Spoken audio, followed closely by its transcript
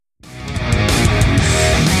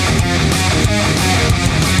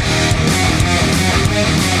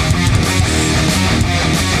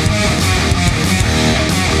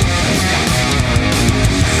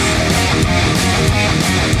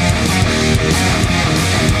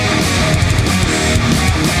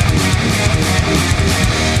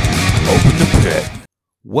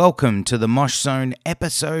Welcome to the Mosh Zone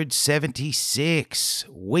episode 76,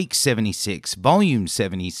 week 76, volume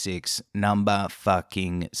 76, number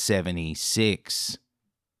fucking 76.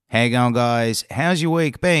 How you going, guys? How's your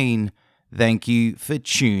week been? Thank you for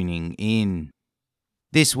tuning in.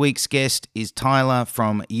 This week's guest is Tyler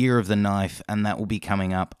from Year of the Knife, and that will be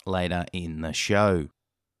coming up later in the show.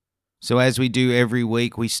 So as we do every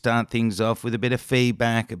week, we start things off with a bit of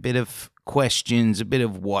feedback, a bit of questions, a bit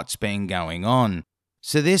of what's been going on.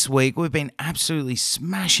 So this week, we've been absolutely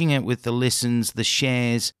smashing it with the listens, the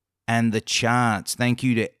shares, and the charts. Thank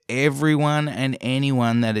you to everyone and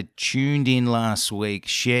anyone that had tuned in last week,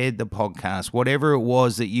 shared the podcast. Whatever it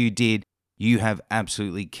was that you did, you have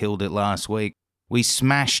absolutely killed it last week. We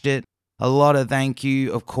smashed it. A lot of thank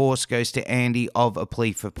you, of course, goes to Andy of A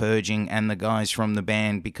Plea for Purging and the guys from the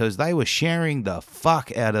band because they were sharing the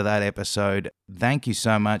fuck out of that episode. Thank you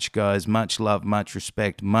so much, guys. Much love, much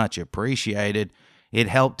respect, much appreciated. It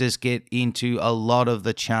helped us get into a lot of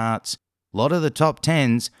the charts, a lot of the top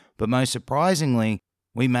 10s, but most surprisingly,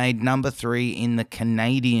 we made number 3 in the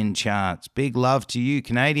Canadian charts. Big love to you,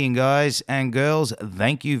 Canadian guys and girls.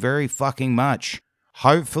 Thank you very fucking much.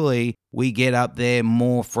 Hopefully, we get up there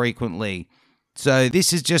more frequently. So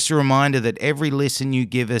this is just a reminder that every listen you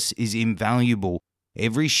give us is invaluable.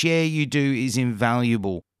 Every share you do is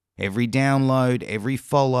invaluable. Every download, every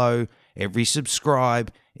follow, every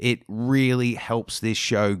subscribe, it really helps this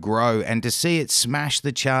show grow. And to see it smash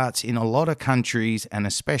the charts in a lot of countries, and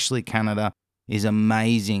especially Canada, is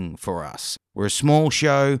amazing for us. We're a small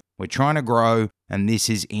show, we're trying to grow, and this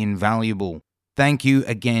is invaluable. Thank you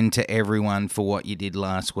again to everyone for what you did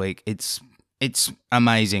last week. It's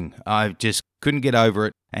amazing. I just couldn't get over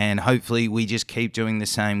it, and hopefully we just keep doing the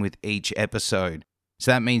same with each episode.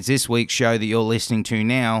 So that means this week's show that you're listening to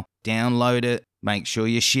now, download it, make sure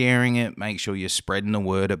you're sharing it, make sure you're spreading the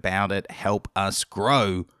word about it, help us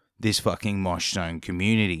grow this fucking Mosh Zone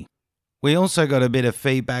community. We also got a bit of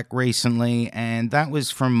feedback recently, and that was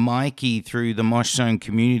from Mikey through the Mosh Zone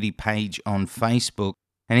community page on Facebook.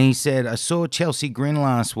 And he said, I saw Chelsea Grin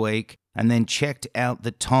last week and then checked out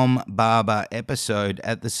the Tom Barber episode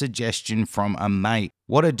at the suggestion from a mate.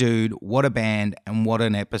 What a dude, what a band, and what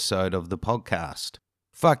an episode of the podcast.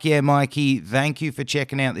 Fuck yeah, Mikey. Thank you for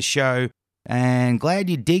checking out the show. And glad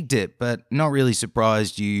you digged it, but not really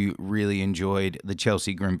surprised you really enjoyed the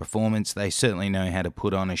Chelsea Grin performance. They certainly know how to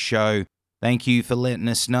put on a show. Thank you for letting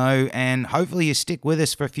us know, and hopefully you stick with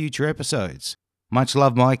us for future episodes. Much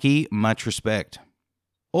love, Mikey. Much respect.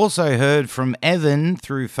 Also heard from Evan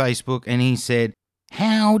through Facebook, and he said,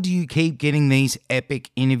 how do you keep getting these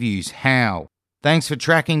epic interviews? How? Thanks for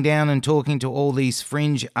tracking down and talking to all these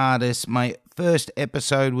fringe artists. My first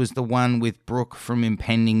episode was the one with Brooke from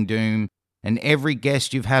Impending Doom, and every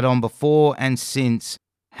guest you've had on before and since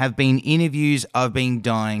have been interviews I've been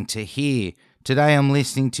dying to hear. Today I'm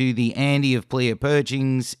listening to the Andy of Plea for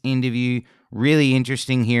Purging's interview. Really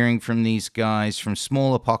interesting hearing from these guys from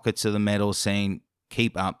smaller pockets of the metal scene.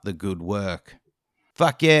 Keep up the good work.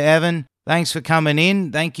 Fuck yeah, Evan. Thanks for coming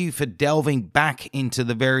in. Thank you for delving back into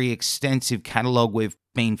the very extensive catalogue we've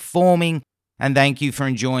been forming. And thank you for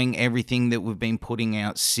enjoying everything that we've been putting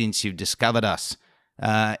out since you've discovered us.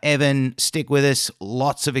 Evan, stick with us.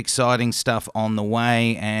 Lots of exciting stuff on the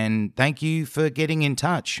way. And thank you for getting in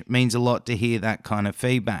touch. It means a lot to hear that kind of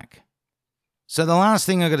feedback. So the last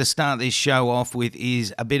thing I've got to start this show off with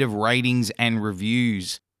is a bit of ratings and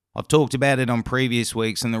reviews. I've talked about it on previous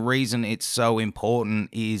weeks, and the reason it's so important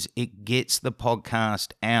is it gets the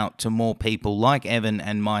podcast out to more people like Evan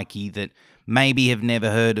and Mikey that maybe have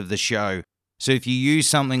never heard of the show. So if you use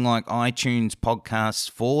something like iTunes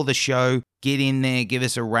podcasts for the show, get in there, give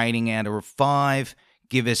us a rating out of 5,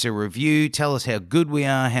 give us a review, tell us how good we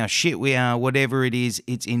are, how shit we are, whatever it is,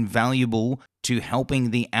 it's invaluable to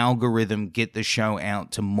helping the algorithm get the show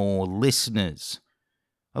out to more listeners.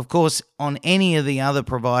 Of course, on any of the other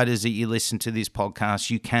providers that you listen to this podcast,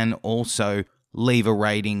 you can also leave a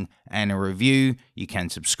rating and a review. You can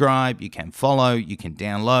subscribe, you can follow, you can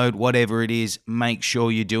download, whatever it is, make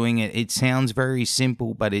sure you're doing it. It sounds very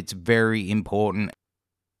simple, but it's very important.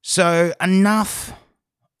 So enough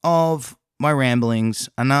of my ramblings,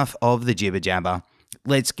 enough of the jibber jabber.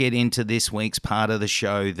 Let's get into this week's part of the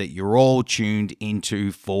show that you're all tuned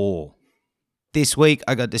into for. This week,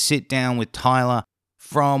 I got to sit down with Tyler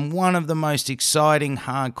from one of the most exciting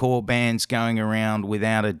hardcore bands going around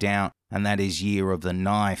without a doubt, and that is Year of the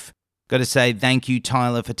Knife. Got to say thank you,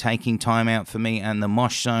 Tyler, for taking time out for me and the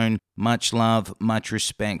Mosh Zone. Much love, much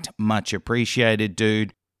respect, much appreciated,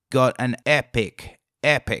 dude. Got an epic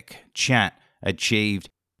chat achieved.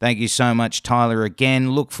 Thank you so much, Tyler,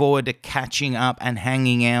 again. Look forward to catching up and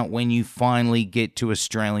hanging out when you finally get to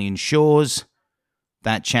Australian shores.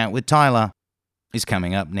 That chat with Tyler is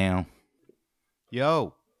coming up now.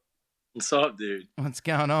 Yo. What's up, dude? What's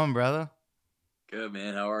going on, brother? Good,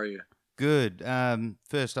 man. How are you? Good.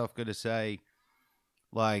 First off, got to say,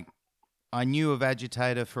 like, I knew of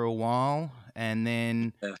Agitator for a while and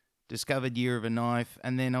then discovered Year of a Knife,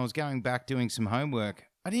 and then I was going back doing some homework.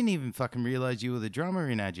 I didn't even fucking realize you were the drummer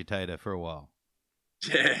in Agitator for a while.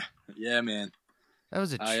 Yeah, man. That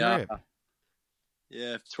was a trip.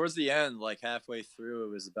 Yeah, towards the end, like halfway through,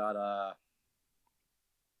 it was about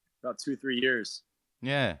 2-3 years.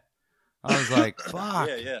 Yeah. I was like, fuck.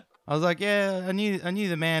 Yeah. I was like, yeah, I knew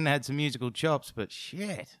the man had some musical chops, but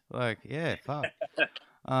shit. Like, yeah, fuck.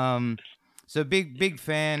 So big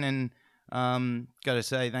fan, and got to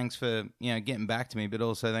say thanks for getting back to me, but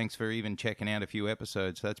also thanks for even checking out a few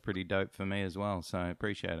episodes. That's pretty dope for me as well. So I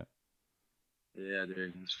appreciate it. Yeah,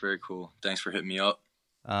 dude, it's very cool. Thanks for hitting me up.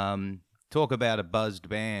 Talk about a buzzed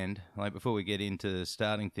band. Like before we get into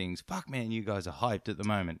starting things, fuck man, you guys are hyped at the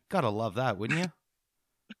moment. Gotta love that, wouldn't you?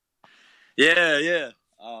 Yeah.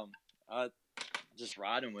 I just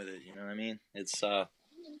riding with it. You know what I mean? It's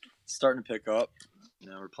starting to pick up.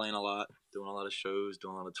 We're playing a lot, doing a lot of shows,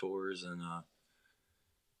 doing a lot of tours, and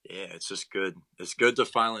yeah, it's just good. It's good to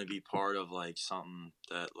finally be part of like something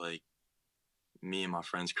that like me and my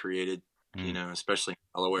friends created. Especially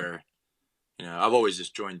in Delaware. I've always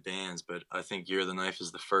just joined bands, but I think Year of the Knife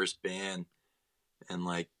is the first band in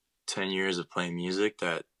like 10 years of playing music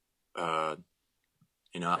that I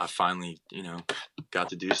finally got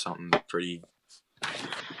to do something pretty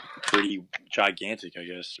gigantic, I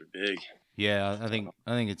guess, or big. Yeah, I think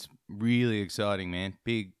it's really exciting, man.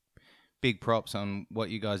 Big props on what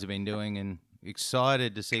you guys have been doing, and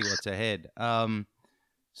excited to see what's ahead.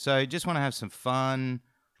 So just want to have some fun.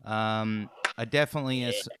 I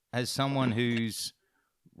definitely, as someone who's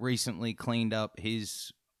recently cleaned up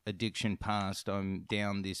his addiction past, I'm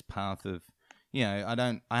down this path of,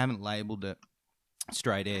 I haven't labeled it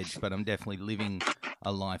straight edge, but I'm definitely living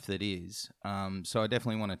a life that is. So I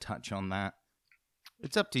definitely want to touch on that.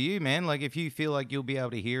 It's up to you, man. Like if you feel like you'll be able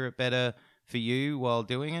to hear it better for you while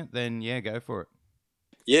doing it, then yeah, go for it.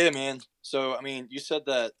 Yeah, man. So I mean, you said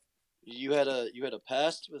that you had a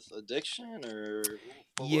past with addiction, or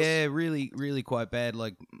yeah, really quite bad.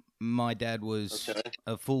 Like my dad was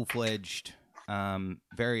a full-fledged,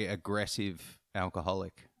 very aggressive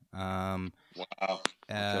alcoholic. Wow.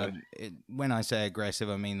 When I say aggressive,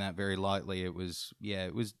 I mean that very lightly. It was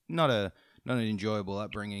not an enjoyable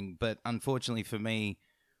upbringing, but unfortunately for me,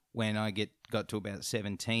 when I got to about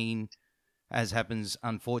 17, as happens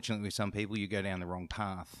unfortunately with some people, you go down the wrong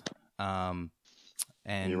path.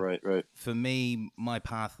 And you're right. For me, my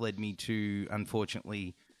path led me to,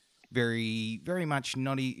 unfortunately, very, very much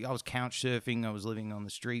I was couch surfing. I was living on the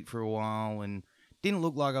street for a while and didn't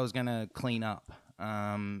look like I was going to clean up.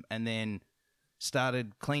 And then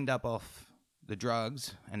cleaned up off the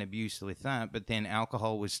drugs and abuse with that. But then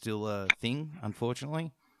alcohol was still a thing,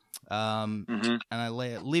 unfortunately. And I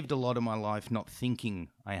lived a lot of my life not thinking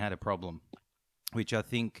I had a problem, which I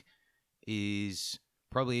think is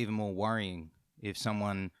probably even more worrying if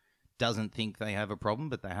someone doesn't think they have a problem,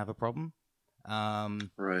 but they have a problem.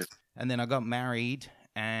 Right. And then I got married,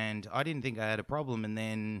 and I didn't think I had a problem, and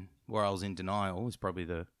then, I was in denial is probably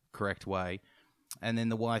the correct way. And then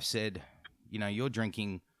the wife said, you're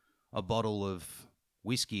drinking a bottle of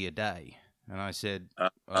whiskey a day. And I said,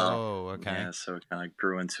 oh, okay. Yeah, so it kind of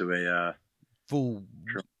grew into a full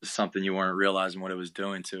something you weren't realizing what it was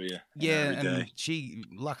doing to you. Yeah, every day. And she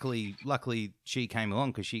luckily she came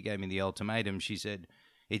along because she gave me the ultimatum. She said,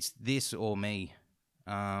 "It's this or me."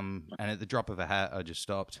 And at the drop of a hat, I just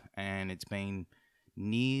stopped, and it's been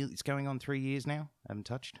it's going on 3 years now. I haven't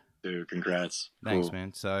touched. Dude, congrats. Thanks, cool.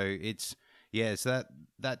 Man. So so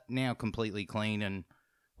that now completely clean, and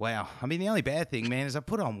wow. I mean, the only bad thing, man, is I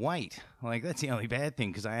put on weight. Like that's the only bad thing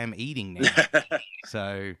because I am eating now.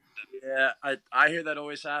 So yeah, I hear that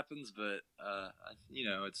always happens, but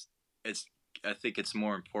it's I think it's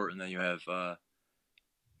more important that you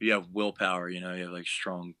have willpower. You have like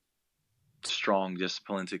strong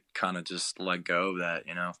discipline to kind of just let go of that.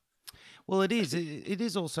 Well, it is. It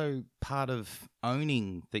is also part of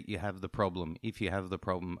owning that you have the problem, if you have the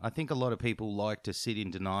problem. I think a lot of people like to sit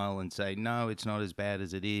in denial and say, no, it's not as bad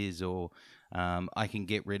as it is, or I can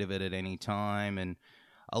get rid of it at any time. And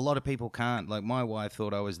a lot of people can't. Like my wife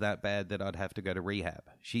thought I was that bad that I'd have to go to rehab.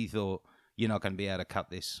 She thought, you're not going to be able to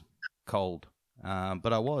cut this cold.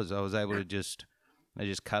 But I was able to I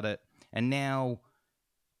just cut it. And now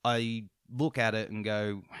I look at it and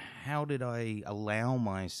go, how did I allow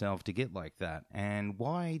myself to get like that? And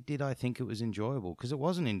why did I think it was enjoyable? Because it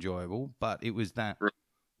wasn't enjoyable, but it was that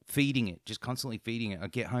feeding it, just constantly feeding it.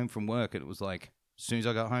 I'd get home from work and it was like, as soon as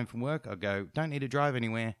I got home from work, I'd go, don't need to drive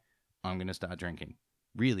anywhere. I'm going to start drinking.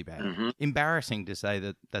 Really bad. Mm-hmm. Embarrassing to say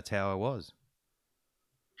that that's how I was.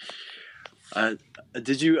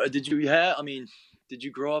 Did you have? I mean, did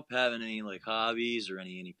you grow up having any like hobbies or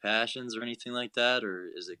any passions or anything like that, or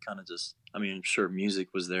is it kind of just? I mean, I'm sure music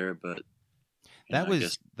was there, but That I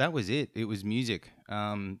guess was it. It was music.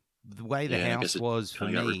 The way the I guess house it was for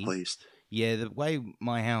kind of got me, replaced. yeah, the way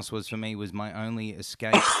my house was for me was my only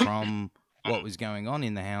escape from what was going on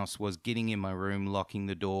in the house was getting in my room, locking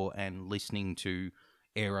the door, and listening to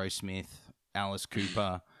Aerosmith, Alice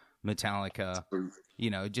Cooper, Metallica.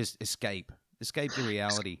 Just escape the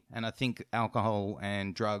reality. And I think alcohol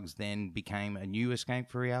and drugs then became a new escape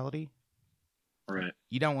for reality. Right.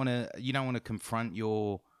 You don't want to confront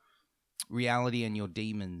your reality and your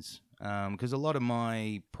demons, because a lot of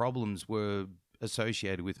my problems were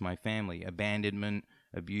associated with my family, abandonment,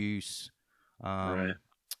 abuse, Right.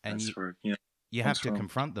 and That's where you comes have to from.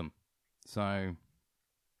 confront them. So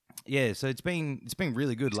yeah, so it's been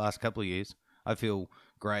really good last couple of years. I feel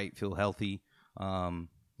great, feel healthy. Good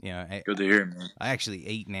to hear, man. I actually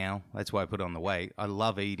eat now. That's why I put on the weight. I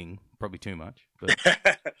love eating, probably too much, but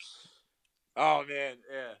Oh man,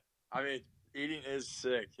 yeah. I mean, eating is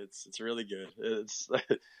sick. It's really good. It's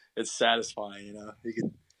it's satisfying. You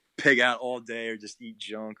can pig out all day or just eat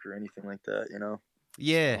junk or anything like that.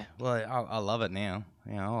 yeah, So well, I love it now.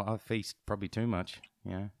 I feast probably too much.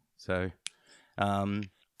 So Um,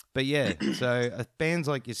 but yeah, so bands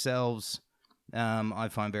like yourselves, I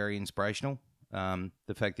find very inspirational.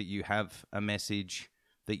 The fact that you have a message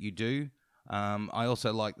that you do. I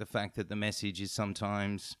also like the fact that the message is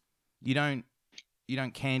sometimes you don't you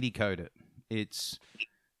don't candy coat it. It's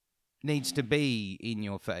needs to be in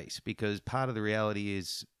your face because part of the reality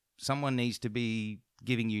is someone needs to be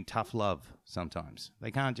giving you tough love sometimes.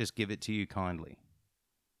 They can't just give it to you kindly.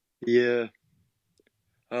 yeah,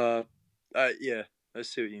 uh, yeah, I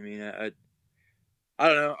see what you mean. I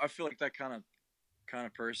don't know. I feel like that kind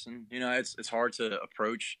of person. It's hard to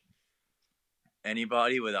approach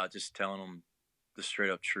anybody without just telling them the straight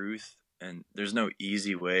up truth, and there's no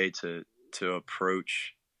easy way to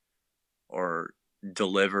approach or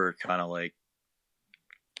deliver kind of like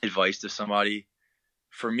advice to somebody.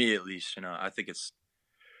 For me, at least, I think it's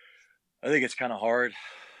kind of hard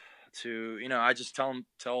to I just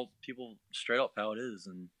tell people straight up how it is,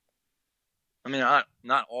 and I mean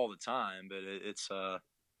not all the time, but it's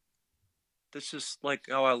that's just like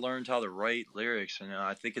how I learned how to write lyrics, and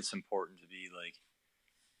I think it's important to be like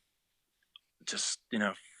just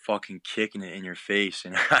fucking kicking it in your face,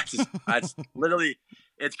 and I literally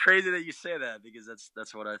it's crazy that you say that because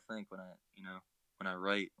that's what I think when I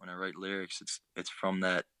write lyrics. It's from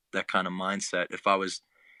that kind of mindset. If I was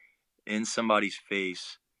in somebody's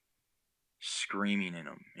face screaming in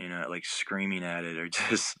them, like screaming at it, or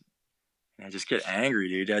just get angry,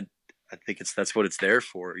 dude. I think that's what it's there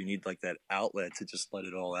for. You need like that outlet to just let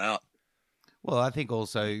it all out. Well, I think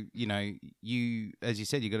also, you, as you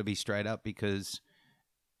said, you got to be straight up because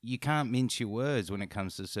you can't mince your words when it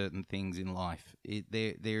comes to certain things in life.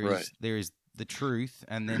 There Right. is the truth,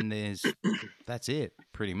 and then that's it,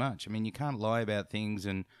 pretty much. I mean, you can't lie about things,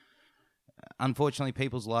 and unfortunately,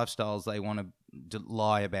 people's lifestyles they want to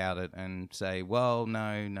lie about it and say, "Well,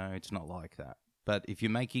 no, no, it's not like that." But if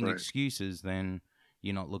you're making Right. excuses, then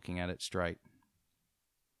you're not looking at it straight.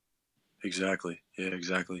 Exactly. Yeah,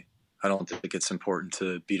 exactly. I don't think it's important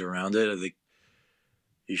to beat around it. I think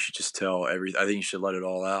you should just tell I think you should let it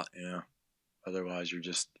all out, Otherwise you're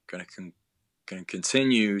just gonna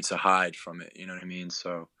continue to hide from it, you know what I mean?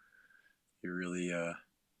 So you really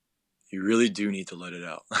you really do need to let it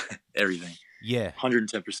out. Everything. Yeah.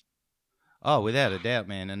 110%. Oh, without a doubt,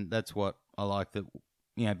 man, and that's what I like that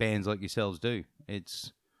bands like yourselves do.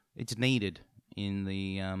 It's needed in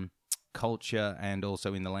the culture and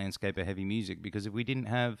also in the landscape of heavy music because if we didn't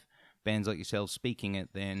have bands like yourselves speaking it,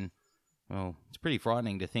 then well, it's pretty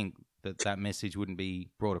frightening to think that that message wouldn't be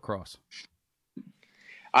brought across.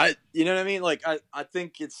 You know what I mean? Like I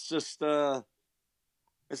think it's just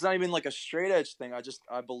it's not even like a straight edge thing.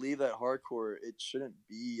 I believe that hardcore it shouldn't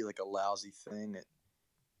be like a lousy thing.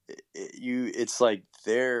 It's like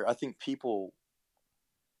there. I think people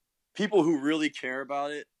who really care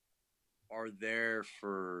about it are there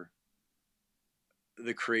for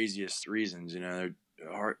the craziest reasons.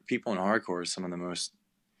 People in hardcore are some of the most.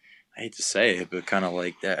 I hate to say it, but kind of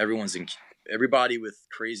like that. Everybody with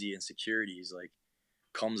crazy insecurities like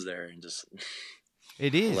comes there and just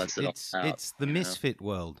It is. lets it all out. It's the misfit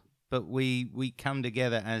world, but we come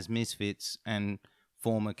together as misfits and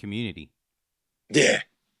form a community. Yeah,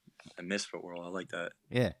 a misfit world. I like that.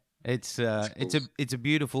 Yeah, it's a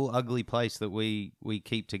beautiful, ugly place that we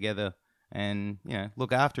keep together and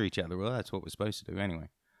look after each other. Well, that's what we're supposed to do anyway.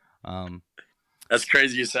 That's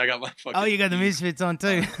crazy. You say I got my fucking. Oh, you got the misfits on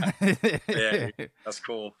too. Yeah, that's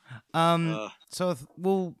cool. So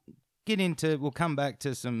we'll come back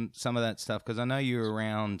to some of that stuff because I know you were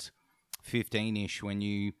around 15-ish when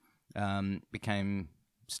you became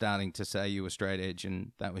starting to say you were straight edge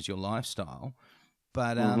and that was your lifestyle.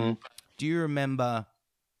 But do you remember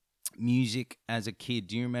music as a kid?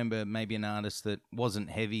 Do you remember maybe an artist that wasn't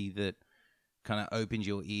heavy that kind of opened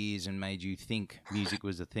your ears and made you think music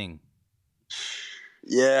was a thing?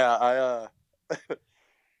 Yeah,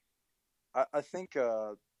 I think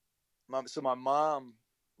my mom,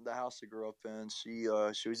 the house I grew up in, she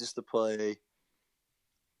was used to play.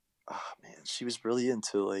 Oh man, she was really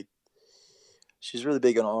into like. She's really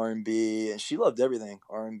big on R&B, and she loved everything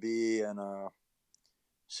R&B, and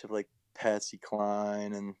she loved like Patsy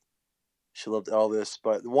Cline, and she loved Elvis.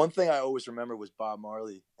 But the one thing I always remember was Bob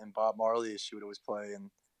Marley, and Bob Marley she would always play, and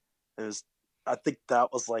it was. I think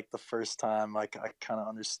that was like the first time like I kind of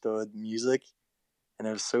understood music, and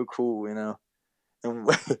it was so cool, you know. And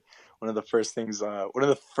one of the first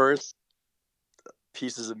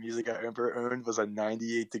pieces of music I ever owned was a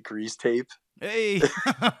 98 Degrees tape. Hey, It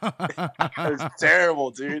was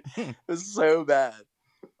terrible, dude. It was so bad.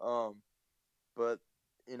 But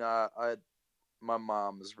you know, my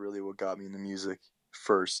mom is really what got me into music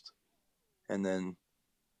first, and then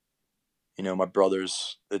my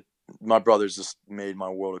brothers. My brothers just made my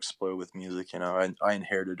world explode with music. You know, I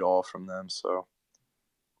inherited it all from them, so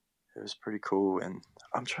it was pretty cool. And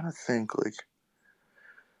I'm trying to think like.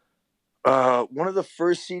 One of the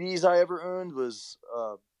first CDs I ever owned was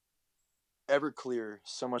Everclear.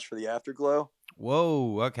 So Much for the Afterglow.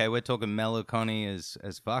 Whoa, okay, we're talking melancholy as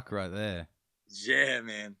fuck right there. Yeah,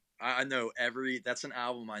 man. I know that's an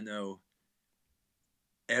album I know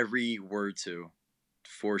every word to,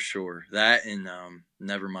 for sure. That and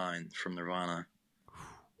Nevermind from Nirvana.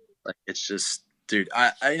 Like it's just, dude.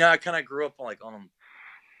 I I kind of grew up on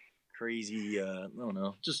crazy. I don't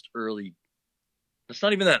know, just early. It's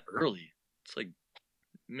not even that early. It's like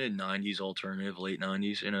mid '90s alternative, late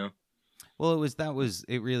 '90s. You know. Well,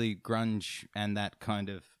 it really grunge and that kind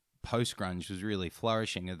of post grunge was really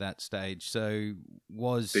flourishing at that stage. So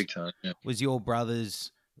Big time. Yeah. was your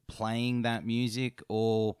brothers playing that music,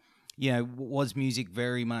 or was music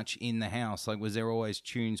very much in the house? Like, was there always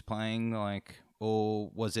tunes playing, like, or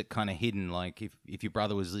was it kind of hidden? Like, if your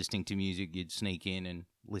brother was listening to music, you'd sneak in and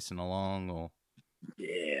listen along, or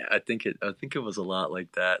Yeah, I think it was a lot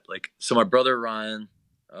like that. Like, so my brother Ryan,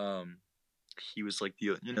 he was like he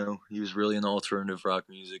was really into alternative rock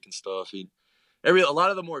music and stuff. A lot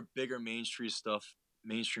of the more bigger mainstream stuff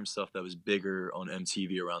that was bigger on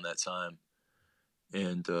MTV around that time,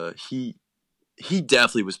 and he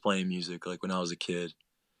definitely was playing music. Like when I was a kid,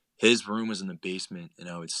 his room was in the basement, and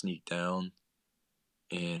I would sneak down,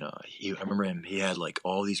 and I remember him. He had like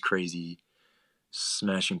all these crazy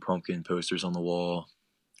Smashing Pumpkin posters on the wall,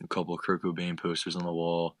 a couple of Kurt Cobain posters on the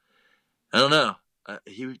wall. I don't know.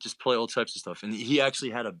 He would just play all types of stuff, and he actually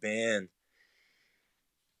had a band.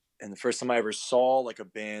 And the first time I ever saw like a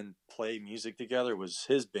band play music together was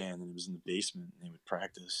his band, and it was in the basement, and they would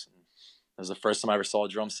practice. And it was the first time I ever saw a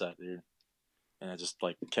drum set, dude. And I just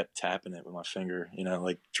like kept tapping it with my finger,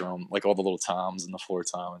 like drum, like all the little toms and the floor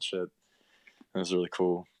tom and shit. It was really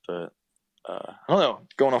cool. But I don't know,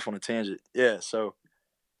 going off on a tangent. Yeah, so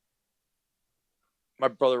my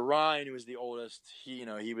brother Ryan, who was the oldest, he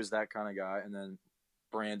was that kind of guy, and then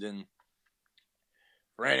Brandon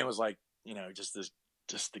was like,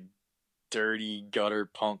 just the dirty gutter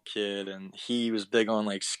punk kid, and he was big on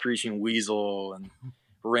like Screeching Weasel and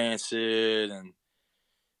Rancid, and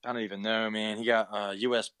I don't even know, man. He got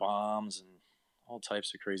U.S. Bombs and all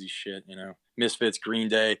types of crazy shit, Misfits, Green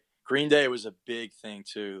Day. Green Day was a big thing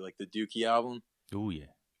too, like the Dookie album. oh yeah,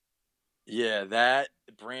 yeah. That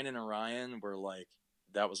Brandon and Ryan were like,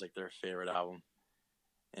 that was like their favorite album,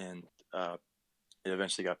 and it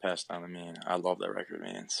eventually got passed down to me, and I love that record,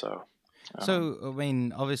 man. So I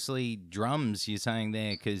mean, obviously drums. You're saying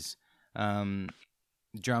there because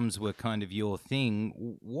drums were kind of your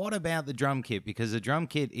thing. What about the drum kit? Because the drum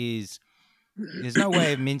kit there's no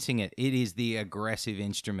way of mincing it. It is the aggressive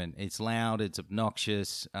instrument. It's loud. It's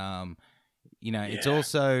obnoxious. It's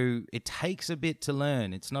also, it takes a bit to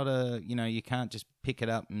learn. It's not you can't just pick it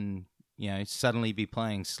up and, suddenly be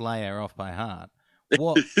playing Slayer off by heart.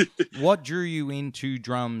 What drew you into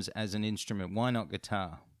drums as an instrument? Why not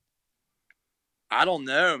guitar? I don't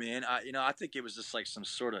know, man. I think it was just like some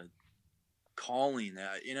sort of calling.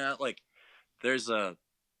 Like there's a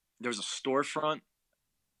there's a storefront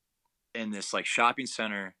in this like shopping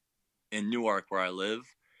center in Newark where I live,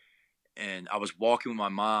 and I was walking with my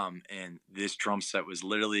mom, and this drum set was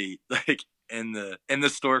literally like in the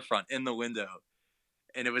storefront in the window,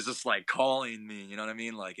 and it was just like calling me. You know what I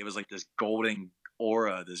mean? Like it was like this golden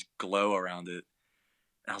aura, this glow around it.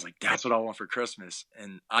 And I was like, that's what I want for Christmas.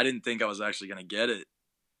 And I didn't think I was actually gonna get it.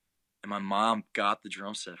 And my mom got the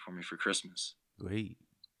drum set for me for Christmas. Great.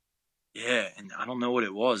 Yeah, and I don't know what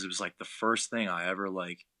it was. It was like the first thing I ever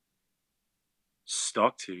like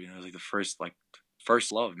stuck to. It was like the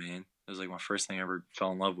first love, man. It was like my first thing I ever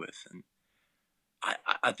fell in love with, and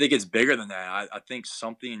I think it's bigger than that. I think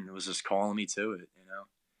something was just calling me to it.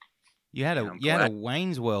 You had And a I'm you had a glad.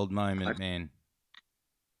 Wayne's World moment, man.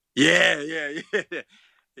 Yeah,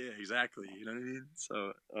 exactly. You know what I mean?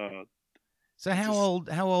 So, So I just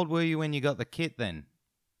how old were you when you got the kit then?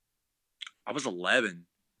 I was 11.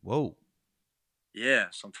 Whoa. Yeah,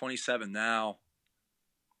 so I'm 27 now,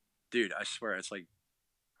 dude. I swear it's like,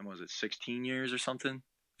 when was it, 16 years or something?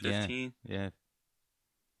 Yeah. 15. Yeah.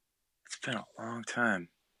 It's been a long time.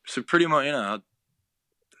 So pretty much,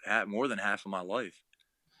 more than half of my life.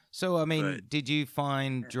 So, I But mean, did you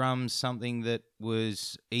find drums something that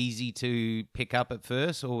was easy to pick up at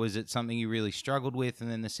first, or was it something you really struggled with?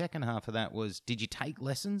 And then the second half of that was, did you take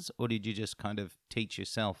lessons, or did you just kind of teach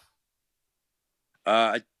yourself?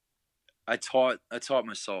 I I taught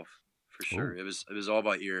myself for sure. Oh, It was all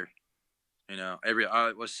by ear.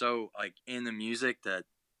 I was so like in the music that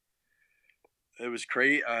it was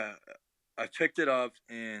crazy. I picked it up,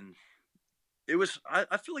 and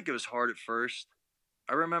I feel like it was hard at first.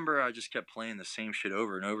 I remember I just kept playing the same shit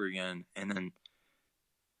over and over again, and then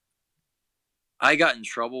I got in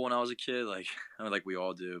trouble when I was a kid, like like we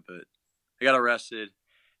all do. But I got arrested,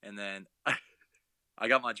 and then I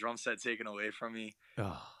got my drum set taken away from me,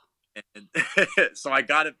 oh. and so I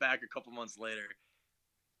got it back a couple months later.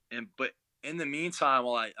 But in the meantime,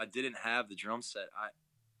 while I didn't have the drum set, I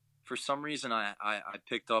for some reason I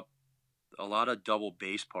picked up a lot of double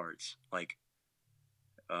bass parts, like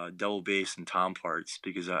double bass and tom parts,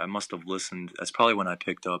 because I must have listened. That's probably when I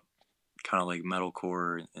picked up kind of like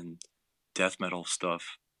metalcore and death metal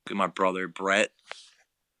stuff. My brother Brett,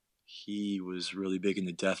 he was really big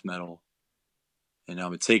into death metal, and I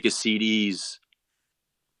would take his CDs,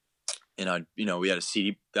 and we had a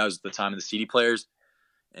CD. That was the time of the CD players,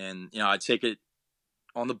 and I'd take it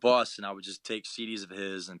on the bus, and I would just take CDs of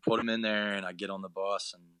his and put them in there, and I'd get on the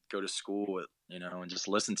bus and go to school with, and just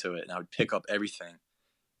listen to it, and I would pick up everything.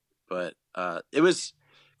 But it was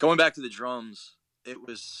going back to the drums. It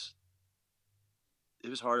was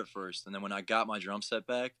hard at first, and then when I got my drum set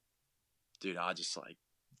back, dude, I just like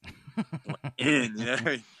went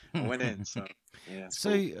in, I went in. So yeah, it's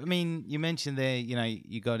So, cool. I mean, you mentioned there,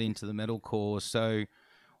 you got into the metalcore. So,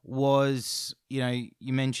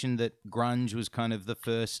 you mentioned that grunge was kind of the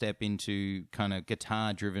first step into kind of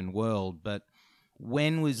guitar driven world, but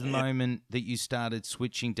when was the Yeah, moment that you started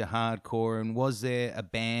switching to hardcore? And was there a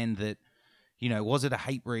band that, was it a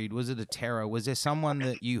Hatebreed? Was it a Terror? Was there someone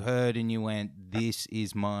that you heard and you went, this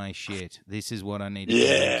is my shit. This is what I need to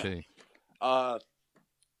get yeah. into?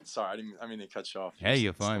 Sorry, I mean to cut you off. Hey,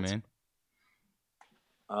 you're fine, man.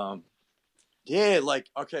 Yeah,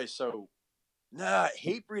 like okay, so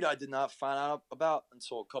Hatebreed I did not find out about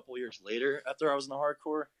until a couple years later after I was in the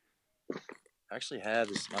hardcore. I actually have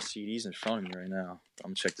my CDs in front of me right now.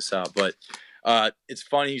 I'm gonna check this out. But it's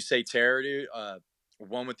funny you say Terror, dude.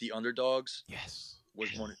 One with the Underdogs Yes. was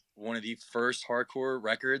one of the first hardcore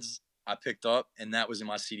records I picked up, and that was in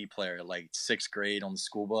my CD player, like sixth grade on the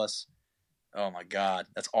school bus. Oh my god,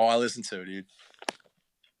 that's all I listened to, dude.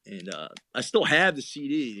 And I still have the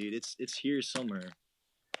CD, dude. It's here somewhere,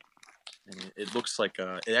 and it looks like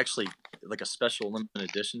it actually like a special limited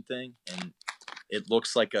edition thing, and it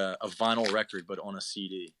looks like a vinyl record but on a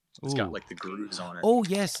CD. It's got Ooh. like the grooves on it. Oh,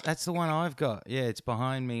 yes, that's the one I've got. Yeah, it's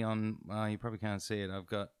behind me on, you probably can't see it. I've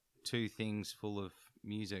got two things full of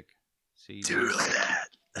music CDs. Dude, look at that.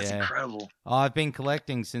 That's incredible. Oh, I've been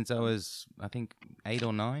collecting since I was, I think, 8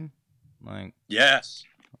 or 9. Yes.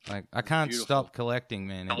 I can't beautiful. stop collecting,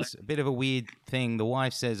 man. It's a bit of a weird thing. The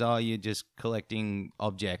wife says, "Oh, you're just collecting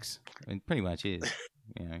objects." It pretty much is.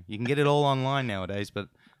 You can get it all online nowadays, but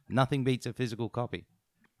nothing beats a physical copy.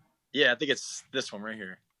 Yeah, I think it's this one right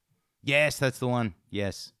here. Yes, that's the one.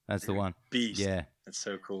 Yes, that's the one. Beast. Yeah, that's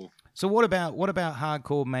so cool. So what about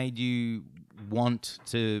hardcore made you want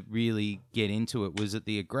to really get into it? Was it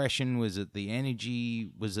the aggression? Was it the energy?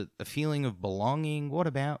 Was it a feeling of belonging? What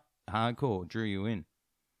about hardcore drew you in?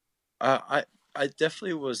 I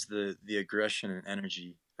definitely was the aggression and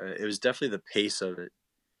energy. It was definitely the pace of it.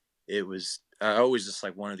 It was I always just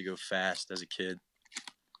like wanted to go fast as a kid.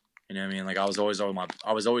 You know what I mean? Like I was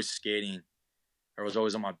always skating. I was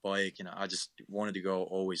always on my bike, and I just wanted to go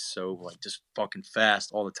always so like just fucking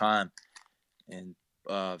fast all the time. And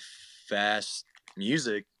uh, fast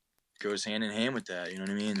music goes hand in hand with that. You know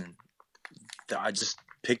what I mean? And I just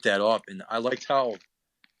picked that up, and I liked how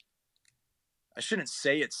I shouldn't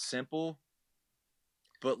say it's simple,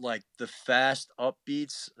 but like the fast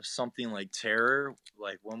upbeats of something like Terror,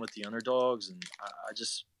 like one with the Underdogs, and I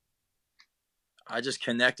just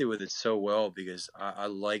connected with it so well because I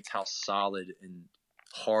liked how solid and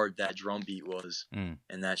hard that drum beat was,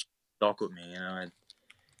 and that stuck with me. You know, and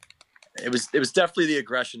it was definitely the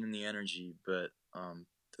aggression and the energy, but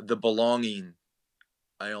the belonging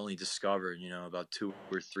I only discovered, you know, about 2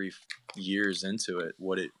 or 3 years into it,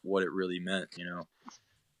 what it really meant, you know,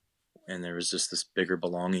 and there was just this bigger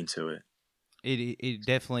belonging to it. It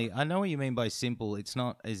definitely. I know what you mean by simple. It's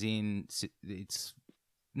not as in it's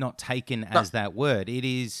not taken No. as that word. It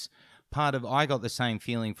is part of. I got the same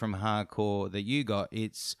feeling from hardcore that you got.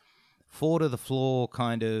 It's four to the floor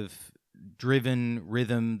kind of driven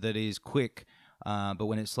rhythm that is quick, but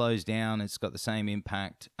when it slows down, it's got the same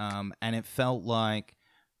impact. And it felt like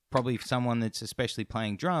probably someone that's especially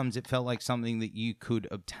playing drums, it felt like something that you could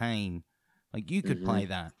obtain. Like you could play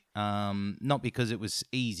that. Not because it was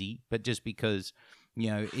easy, but just because,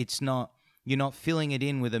 it's not, you're not filling it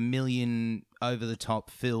in with a million over the top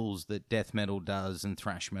fills that death metal does and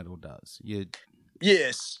thrash metal does.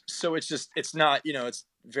 Yes. So it's not, you know, it's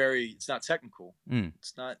not technical. Mm.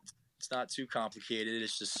 It's not too complicated.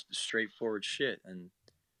 It's just straightforward shit. And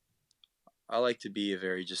I like to be a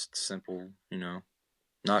very just simple, you know,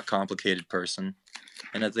 not complicated person.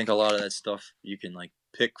 And I think a lot of that stuff you can like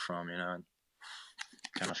pick from, you know, and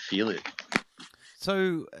kind of feel it.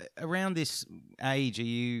 So around this age,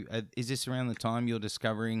 is this around the time you're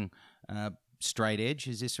discovering straight edge?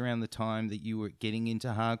 Is this around the time that you were getting into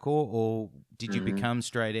hardcore, or did you become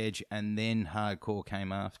straight edge and then hardcore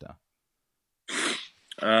came after?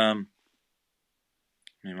 Man,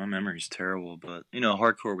 my memory's terrible, but you know,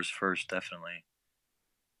 hardcore was first, definitely.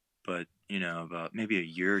 But you know, about maybe a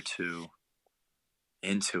year or two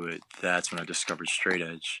into it, that's when I discovered straight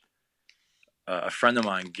edge. A friend of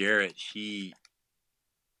mine, Garrett, you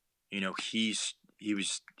know, he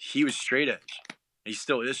was straight edge. He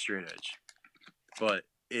still is straight edge, but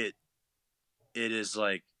it is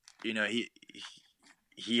like, you know,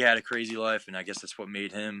 he had a crazy life, and I guess that's what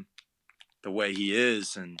made him the way he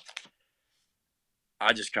is. And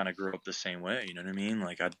I just kind of grew up the same way. You know what I mean?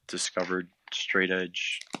 Like I discovered straight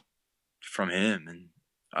edge from him,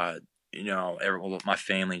 and you know, my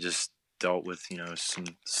family just dealt with, you know, some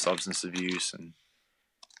substance abuse and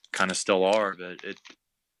kind of still are, but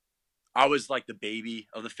I was like the baby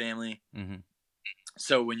of the family. Mm-hmm.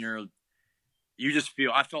 So when you just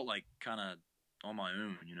feel, I felt like kind of on my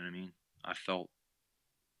own. You know what I mean? I felt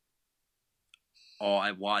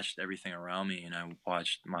I watched everything around me, and I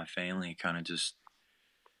watched my family kind of just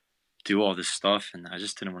do all this stuff, and I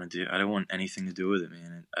just didn't want to do. I didn't want anything to do with it,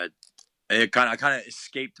 man. I kind of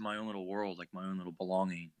escaped my own little world, like my own little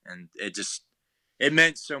belonging, and it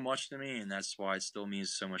meant so much to me, and that's why it still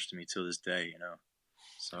means so much to me till this day, you know.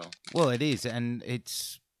 So Well, it is, and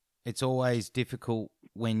it's always difficult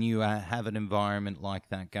when you have an environment like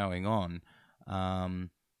that going on.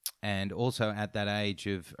 And also at that age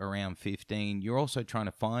of around 15, you're also trying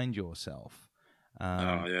to find yourself.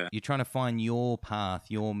 oh yeah, You're trying to find your path,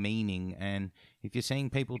 your meaning, and if you're seeing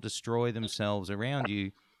people destroy themselves around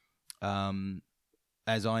you, um,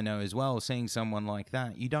 as I know as well, seeing someone like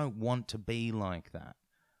that, you don't want to be like that.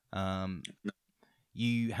 Um,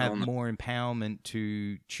 you oh have no. more empowerment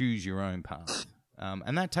to choose your own path.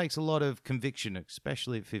 And that takes a lot of conviction,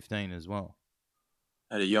 especially at 15 as well.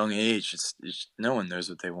 At a young age, it's no one knows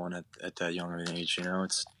what they want at that young of an age. You know,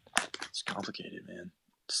 it's complicated, man.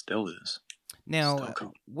 It still is. Now,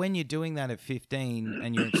 when you're doing that at 15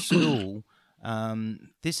 and you're at school,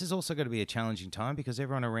 this is also going to be a challenging time because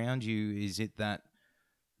everyone around you is at that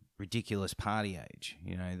ridiculous party age.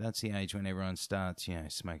 You know, that's the age when everyone starts,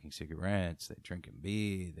 smoking cigarettes, they're drinking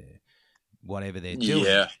beer, they're whatever they're doing.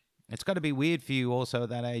 Yeah, It's got to be weird for you also at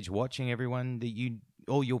that age watching everyone that you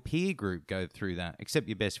or your peer group go through that, except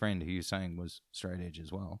your best friend who you're saying was straight edge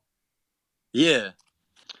as well. yeah,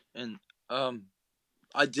 and um,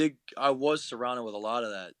 I was surrounded with a lot of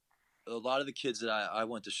that. A lot of the kids that I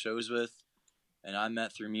went to shows with, and I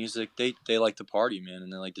met through music. They like to party, man,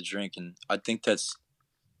 and they like to drink, and I think that's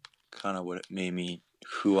kind of what made me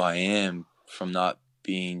who I am, from not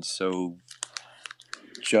being so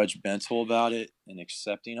judgmental about it and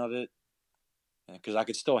accepting of it, because I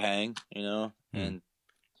could still hang, and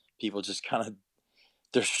people just kind of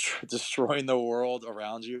destroying the world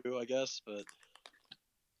around you, I guess. But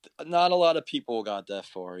not a lot of people got that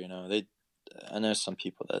far, I know some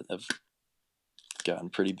people that have gotten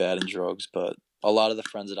pretty bad in drugs, but a lot of the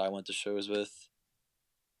friends that I went to shows with,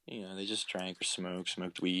 they just drank or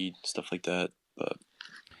smoked weed, stuff like that. But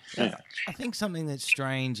yeah. I think something that's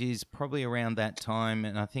strange is probably around that time,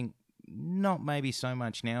 and I think not maybe so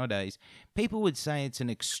much nowadays. People would say it's an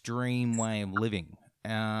extreme way of living,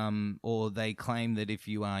 or they claim that if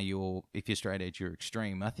you're straight edge, you're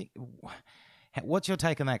extreme. I think. What's your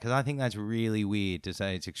take on that? Because I think that's really weird to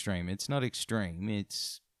say it's extreme. It's not extreme.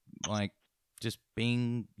 It's like just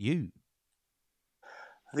being you.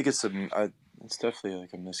 I think it's definitely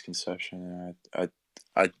like a misconception.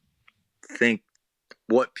 I think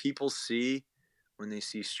what people see when they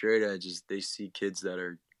see straight edge is they see kids that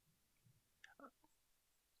are,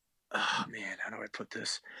 oh man, how do I put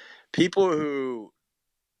this? People who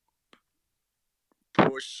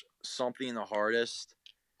push something the hardest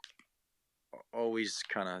always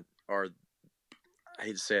kind of are. I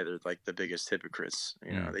hate to say it, they're like the biggest hypocrites.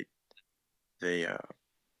 They.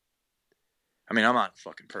 I mean, I'm not a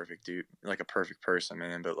fucking perfect dude, like a perfect person,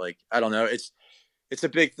 man. But like, I don't know. It's a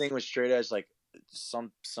big thing with straight edge. Like,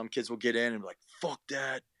 some kids will get in and be like, "Fuck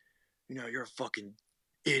that," you're a fucking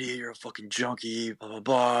idiot. You're a fucking junkie. Blah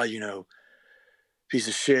blah blah. Piece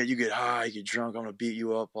of shit. You get high, you get drunk. I'm gonna beat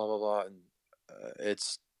you up. Blah blah blah. And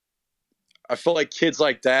it's. I feel like kids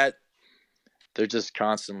like that, they're just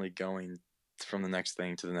constantly going from the next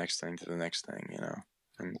thing to the next thing to the next thing.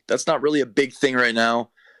 And that's not really a big thing right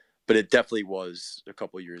now, but it definitely was a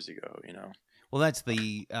couple years ago. Well, that's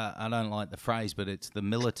the I don't like the phrase, but it's the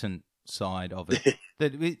militant side of it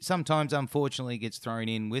that it sometimes, unfortunately, gets thrown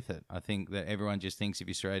in with it. I think that everyone just thinks if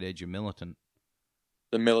you're straight edge, you're militant.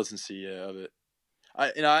 The militancy of it.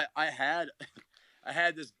 I had I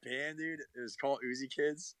had this band, dude. It was called Uzi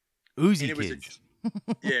Kids. Uzi And it was Kids.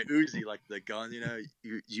 yeah, Uzi, like the gun,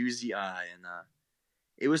 Uzi I, and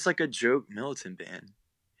it was like a joke militant band.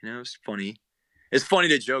 It was funny. It's funny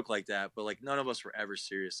to joke like that, but like none of us were ever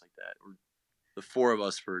serious like that. The four of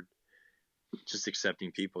us were just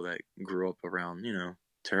accepting people that grew up around,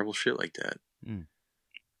 terrible shit like that.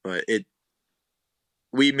 But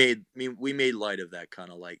we made light of that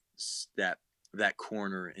kind of like that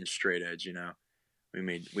corner in straight edge. We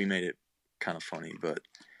made it kind of funny, but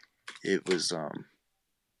it was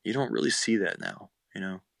you don't really see that now.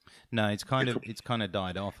 No, it's kind of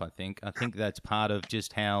died off. I think that's part of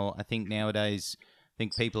just how I think nowadays. I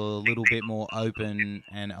think people are a little bit more open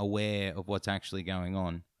and aware of what's actually going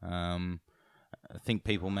on. I think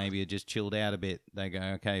people maybe are just chilled out a bit. They go,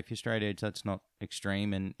 okay, if you're straight edge, that's not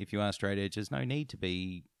extreme, and if you are straight edge, there's no need to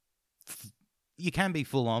be. You can be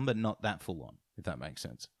full on, but not that full on, if that makes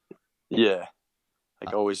sense. Yeah,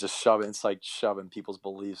 like always just shoving. It's like shoving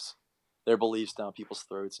their beliefs down people's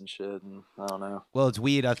throats and shit. And I don't know. Well, it's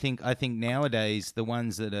weird. I think nowadays the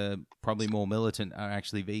ones that are probably more militant are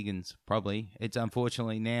actually vegans. Probably it's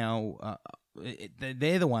unfortunately now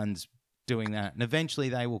they're the ones doing that, and eventually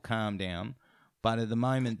they will calm down. But at the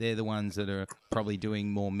moment, they're the ones that are probably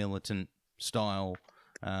doing more militant style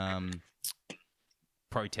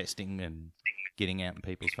protesting and getting out in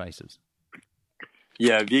people's faces.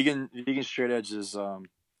 Yeah, vegan straight edge is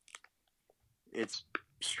it's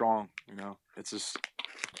strong. It's a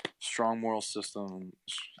strong moral system and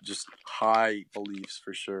just high beliefs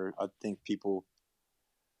for sure. I think people,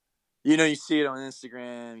 you see it on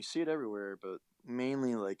Instagram, you see it everywhere, but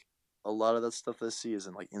mainly like a lot of that stuff I see is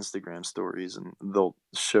in like Instagram stories, and they'll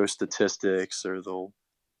show statistics or they'll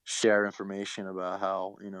share information about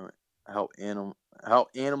how how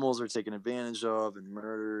animals are taken advantage of and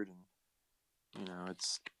murdered, and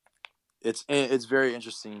it's very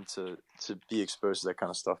interesting to be exposed to that kind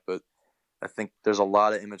of stuff. But I think there's a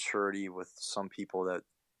lot of immaturity with some people that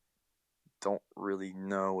don't really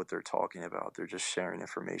know what they're talking about. They're just sharing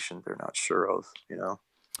information they're not sure of.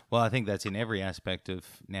 Well, I think that's in every aspect of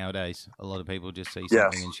nowadays. A lot of people just see Yes.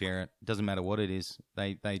 something and share it. Doesn't matter what it is.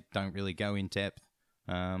 They don't really go in depth.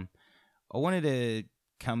 I wanted to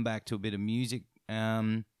come back to a bit of music.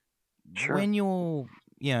 Sure. When you're,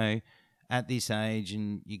 at this age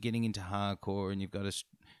and you're getting into hardcore and you've got a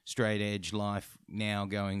straight edge life now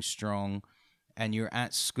going strong and you're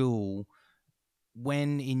at school,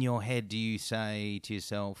 when in your head do you say to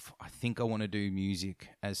yourself, I think I want to do music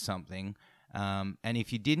as something? And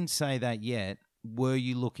if you didn't say that yet, were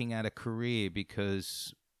you looking at a career?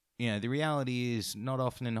 Because, the reality is not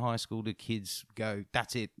often in high school do kids go,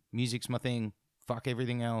 that's it, music's my thing, fuck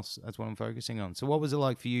everything else, that's what I'm focusing on. So what was it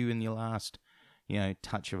like for you in your last,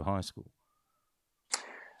 touch of high school?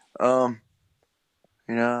 Um,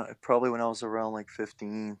 probably when I was around like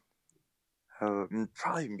 15,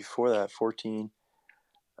 probably even before that, 14,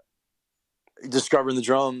 discovering the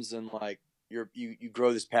drums and like you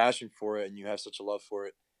grow this passion for it and you have such a love for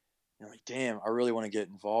it. You're like, damn, I really want to get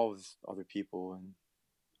involved with other people. And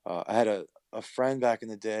I had a friend back in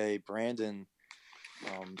the day,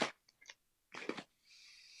 um,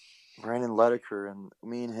 Brandon Ledeker, and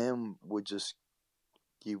me and him would just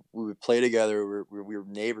we would play together. We were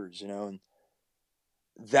neighbors, and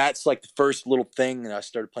that's like the first little thing that I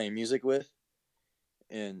started playing music with,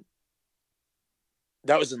 and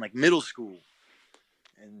that was in like middle school.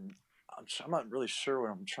 And I'm not really sure what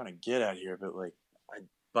I'm trying to get at here, but like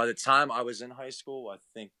by the time I was in high school, I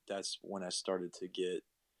think that's when I started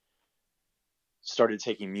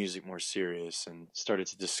taking music more serious and started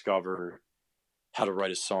to discover how to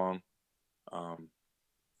write a song. Um,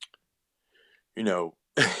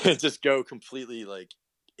 just go completely like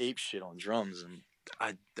ape shit on drums. And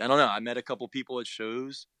I don't know. I met a couple people at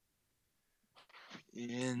shows,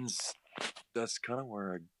 and that's kind of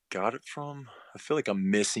where I got it from. I feel like I'm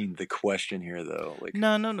missing the question here, though. Like,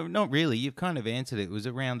 No, no, no, not really. You've kind of answered it. It was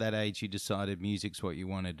around that age you decided music's what you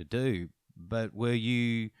wanted to do. But were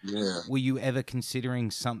you yeah, were you ever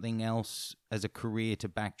considering something else as a career to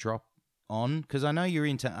backdrop on? Because I know you're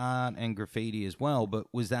into art and graffiti as well, but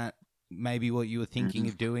was that maybe what you were thinking mm-hmm.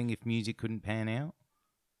 of doing if music couldn't pan out?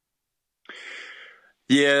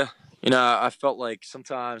 Yeah. I felt like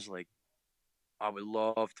sometimes like I would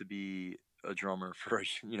love to be a drummer for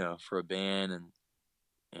for a band, and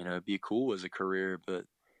it'd be cool as a career. But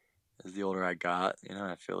as the older I got,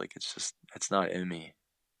 I feel like it's not in me.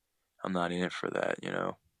 I'm not in it for that.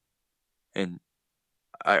 And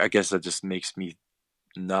I guess that just makes me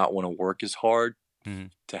not want to work as hard Mm-hmm.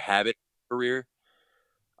 to have it career.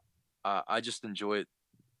 I just enjoy it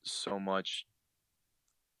so much.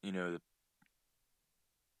 I don't know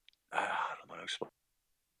how to explain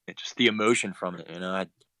it. Just the emotion from it.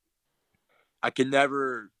 I can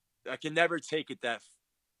never I can never take it that.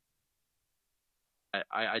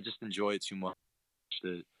 I just enjoy it too much.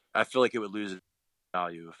 That I feel like it would lose its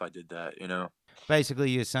value if I did that.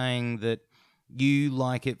 Basically, you're saying that you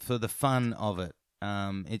like it for the fun of it.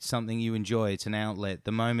 It's something you enjoy. It's an outlet.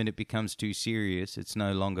 The moment it becomes too serious, it's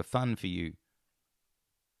no longer fun for you.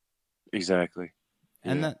 Exactly.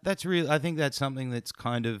 And Yeah. that's real. I think that's something that's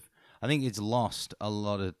kind of, I think it's lost a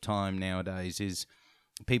lot of time nowadays. Is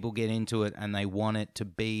people get into it and they want it to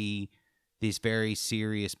be this very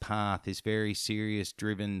serious path, this very serious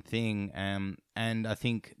driven thing. And I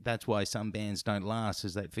think that's why some bands don't last,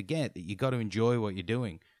 is they forget that you got to enjoy what you're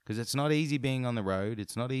doing, because it's not easy being on the road.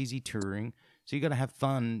 It's not easy touring. So you got to have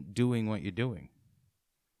fun doing what you're doing.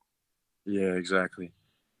 Yeah. Exactly.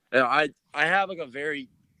 And I have like a very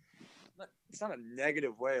it's not a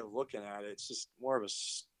negative way of looking at it. It's just more of a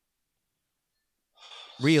stoic.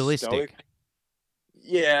 Realistic.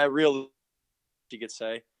 Yeah, real. You could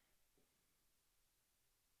say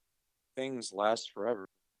things last forever,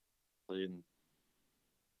 and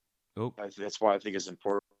Oh, that's why I think it's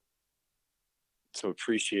important to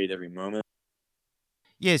appreciate every moment.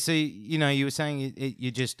 yeah. So, you were saying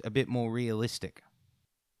you're just a bit more realistic.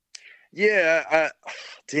 Yeah.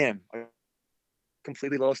 Damn. I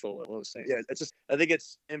completely lost what I was saying. Yeah. It's just I think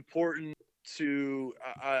it's important to.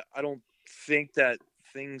 I don't think that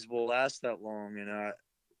things will last that long,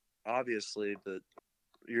 obviously, but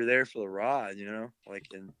you're there for the ride. Like,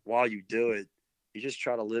 and while you do it, you just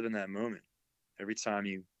try to live in that moment every time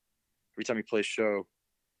you play a show,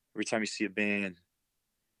 every time you see a band,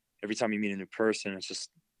 every time you meet a new person. It's just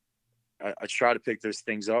I try to pick those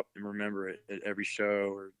things up and remember it at every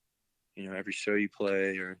show, or every show you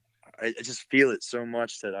play, or I just feel it so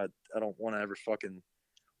much that I don't want to ever fucking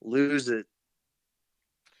lose it.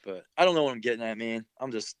 But I don't know what I'm getting at, man.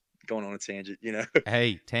 I'm just going on a tangent.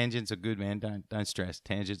 Hey, tangents are good, man. Don't stress.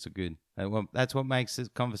 Tangents are good. Well, that's what makes the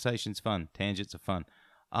conversations fun. Tangents are fun.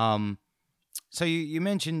 Um, so you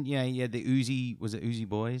mentioned, you had the Uzi. Was it Uzi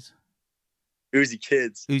Boys? Uzi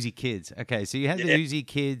Kids. Uzi Kids. Okay, so you had the Yeah. Uzi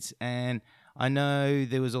Kids, and I know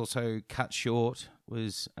there was also Cut Short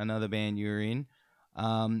was another band you were in.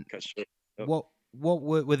 Um, Yep. what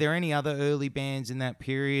were there any other early bands in that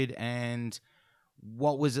period, and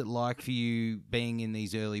what was it like for you being in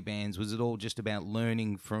these early bands? Was it all just about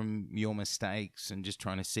learning from your mistakes and just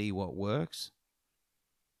trying to see what works?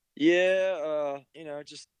 Yeah,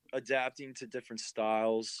 just adapting to different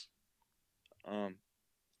styles. um,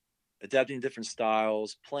 adapting to different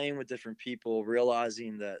styles, playing with different people,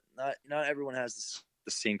 realizing that not everyone has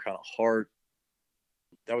the same kind of heart.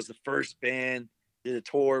 That was the first band did a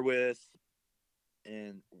tour with,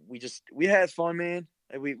 and we had fun, man.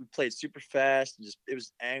 And we played super fast and just it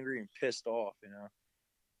was angry and pissed off, you know.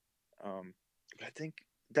 But I think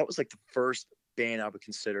that was like the first band I would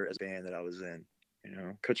consider as a band that I was in. You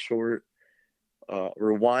know, cut short,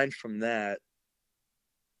 rewind from that.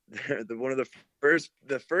 One of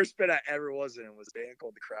the first band I ever was in was a band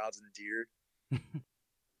called the Crowds and Deer.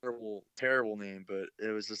 Terrible name, but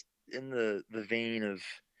it was just in the vein of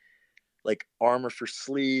like Armor for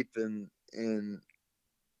Sleep and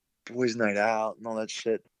Boys Night Out and all that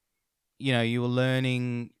shit. You know, you were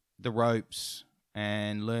learning the ropes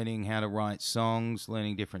and learning how to write songs,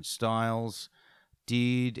 learning different styles.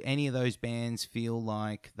 Did any of those bands feel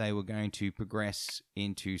like they were going to progress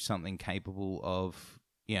into something capable of,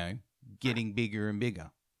 you know, getting bigger and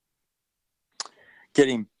bigger?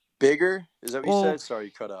 Getting bigger? Is that what you Or said? Sorry,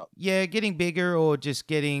 you cut out. yeah, getting bigger, or just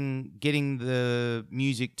getting the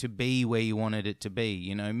music to be where you wanted it to be,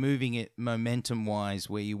 you know, moving it momentum wise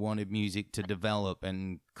where you wanted music to develop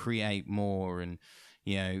and create more and,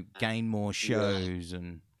 you know, gain more Yeah. shows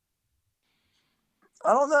and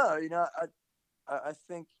I don't know. You know, I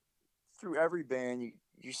think through every band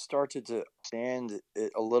you started to understand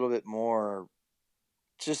it a little bit more,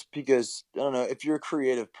 just because I don't know if you're a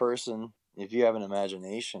creative person, if you have an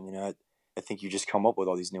imagination, you know, I think you just come up with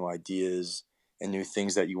all these new ideas and new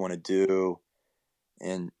things that you want to do,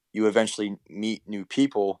 and you eventually meet new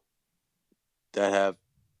people that have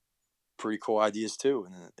pretty cool ideas too,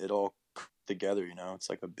 and it all comes together. You know, it's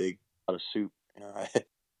like a big pot of soup. You know,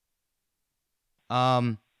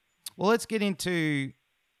 um well, let's get into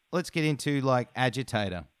like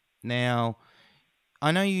Agitator. Now,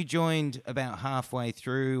 I know you joined about halfway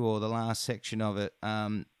through or the last section of it.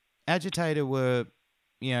 Agitator were,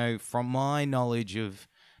 you know, from my knowledge of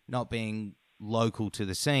not being local to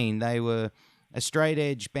the scene, they were a straight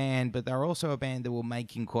edge band, but they're also a band that were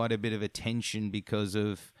making quite a bit of attention because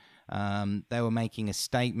of they were making a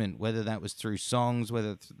statement, whether that was through songs,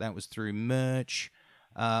 whether that was through merch.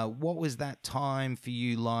 What was that time for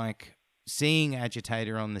you like seeing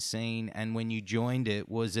Agitator on the scene? And when you joined it,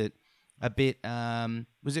 was it a bit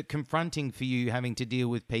was it confronting for you having to deal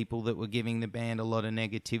with people that were giving the band a lot of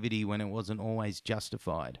negativity when it wasn't always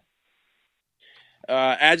justified?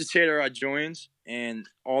 Agitator, I joined, and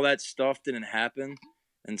all that stuff didn't happen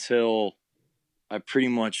until I pretty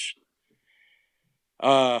much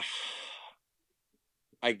uh,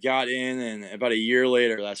 I got in, and about a year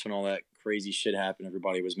later, that's when all that crazy shit happened.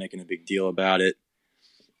 Everybody was making a big deal about it.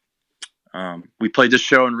 We played this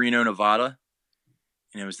show in Reno, Nevada,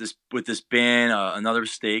 and it was this with this band, Another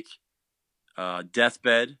Mistake,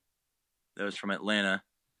 Deathbed, that was from Atlanta,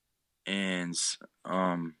 and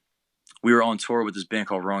um, we were on tour with this band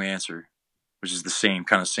called Wrong Answer, which is the same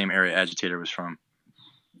area Agitator was from.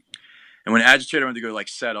 And when Agitator went to go like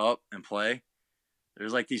set up and play,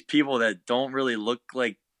 there's like these people that don't really look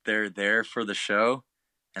like they're there for the show,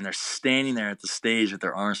 and they're standing there at the stage with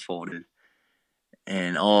their arms folded,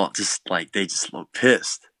 and all just like they just look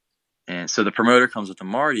pissed. And so the promoter comes up to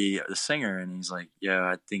Marty, the singer, and he's like, "Yeah,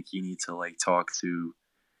 I think you need to like talk to,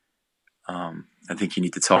 I think you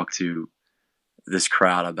need to talk to this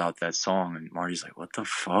crowd about that song." And Marty's like, "What the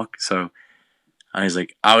fuck?" So and he's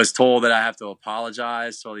like, "I was told that I have to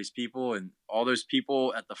apologize to all these people," and all those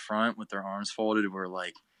people at the front with their arms folded were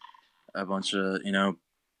like a bunch of, you know,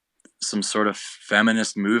 some sort of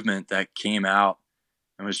feminist movement that came out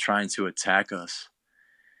and was trying to attack us.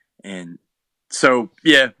 And so,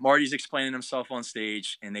 yeah, Marty's explaining himself on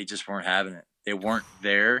stage, and they just weren't having it. They weren't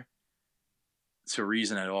there to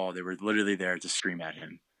reason at all. They were literally there to scream at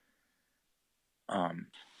him.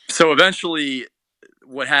 So eventually,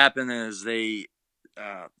 what happened is they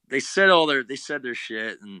said their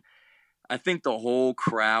shit, and I think the whole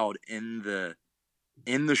crowd in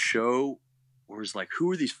the show was like, "Who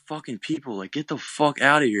are these fucking people? Like, get the fuck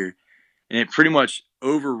out of here!" And it pretty much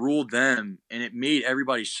overruled them, and it made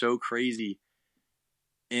everybody so crazy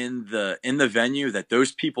in the venue that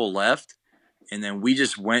those people left, and then we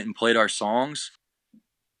just went and played our songs,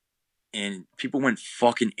 and people went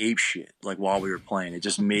fucking ape shit like while we were playing. It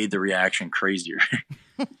just made the reaction crazier.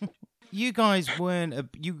 You guys weren't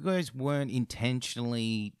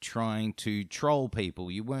intentionally trying to troll people.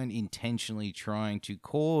 You weren't intentionally trying to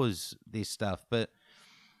cause this stuff, but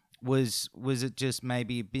was it just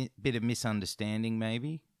maybe a bit of misunderstanding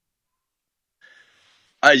maybe?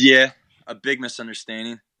 Yeah, a big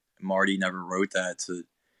misunderstanding. Marty never wrote that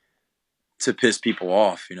to piss people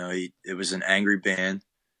off. You know, it was an angry band,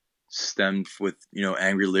 stemmed with,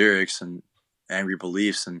 angry lyrics and angry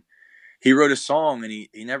beliefs. And he wrote a song, and he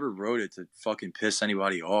never wrote it to fucking piss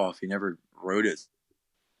anybody off. He never wrote it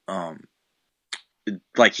um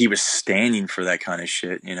like he was standing for that kind of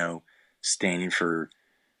shit, standing for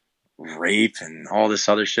rape and all this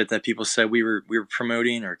other shit that people said we were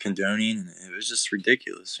promoting or condoning, and it was just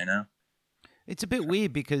ridiculous. It's a bit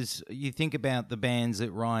weird because you think about the bands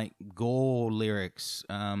that write gore lyrics,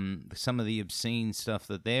 some of the obscene stuff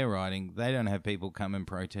that they're writing, they don't have people come and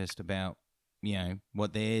protest about,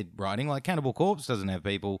 what they're writing. Like Cannibal Corpse doesn't have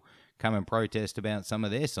people come and protest about some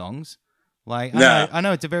of their songs. Like No. I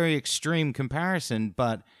know it's a very extreme comparison,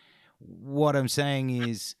 but what I'm saying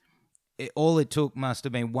is all it took must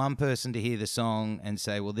have been one person to hear the song and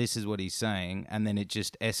say, well, this is what he's saying, and then it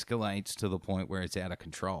just escalates to the point where it's out of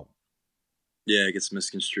control. Yeah, it gets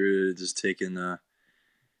misconstrued, just taken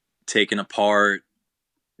apart,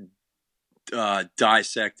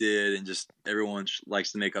 dissected, and just everyone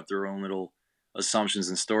likes to make up their own little assumptions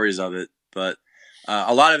and stories of it. But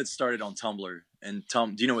a lot of it started on Tumblr. And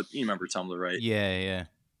do you remember Tumblr, right? Yeah.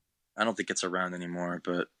 I don't think it's around anymore,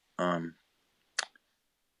 but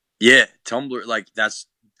yeah, Tumblr, like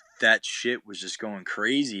that shit was just going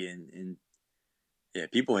crazy, and yeah,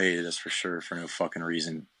 people hated us for sure for no fucking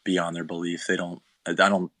reason beyond their belief. I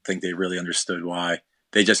don't think they really understood why.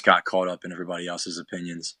 They just got caught up in everybody else's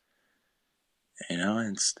opinions,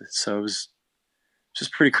 and so it was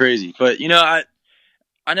just pretty crazy. But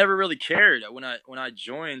I never really cared when I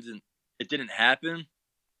joined and it didn't happen.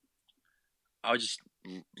 I would just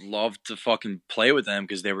love to fucking play with them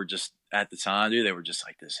because they were just at the time, dude. They were just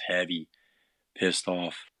like this heavy, pissed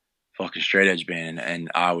off, fucking straight edge band,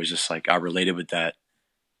 and I was just like I related with that,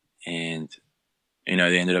 and they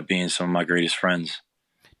ended up being some of my greatest friends.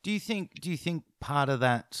 Do you think part of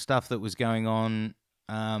that stuff that was going on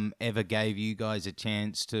ever gave you guys a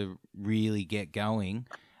chance to really get going?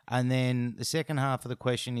 And then the second half of the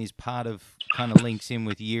question is part of kind of links in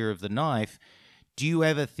with Year of the Knife. Do you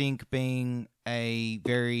ever think being a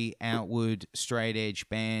very outward straight edge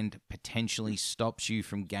band potentially stops you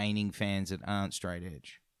from gaining fans that aren't straight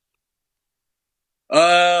edge?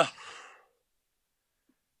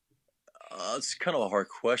 It's kind of a hard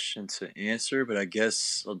question to answer, but I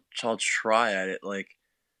guess I'll try at it. Like,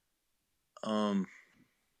 um,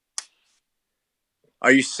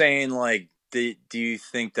 are you saying like, do you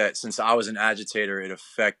think that since I was an agitator, it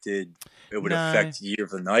would No. affect Year of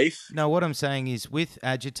the Knife? No, what I'm saying is with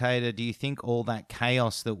Agitator, do you think all that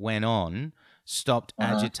chaos that went on stopped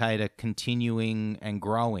Uh-huh. Agitator continuing and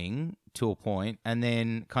growing to a point? And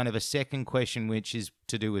then, kind of a second question, which is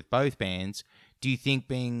to do with both bands, do you think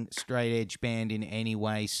being straight edge band in any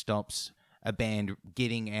way stops a band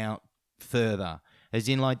getting out further? As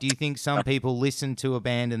in, like, do you think some people listen to a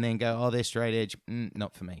band and then go, oh, they're straight edge?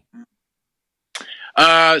 Not for me.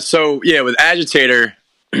 So yeah, with Agitator,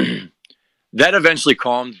 that eventually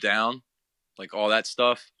calmed down, like all that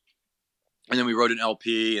stuff, and then we wrote an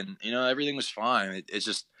LP, and everything was fine. It's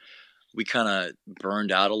just we kind of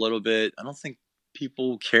burned out a little bit. I don't think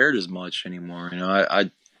people cared as much anymore.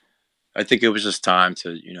 I think it was just time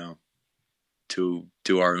to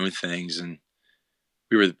do our own things, and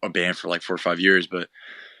we were a band for like 4 or 5 years, but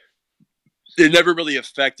it never really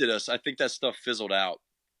affected us. I think that stuff fizzled out.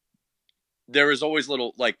 There was always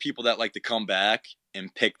little like people that like to come back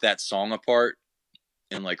and pick that song apart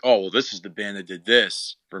and like, oh well, this is the band that did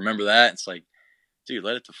this. Remember that? It's like, dude,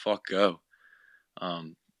 let it the fuck go.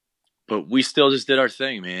 Um, but we still just did our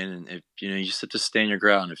thing, man. And if you just have to stand your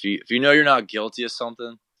ground. If you know you're not guilty of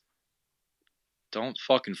something, don't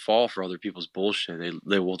fucking fall for other people's bullshit.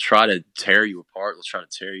 They will try to tear you apart. They'll try to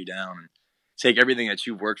tear you down and take everything that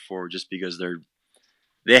you've worked for just because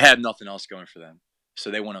they have nothing else going for them.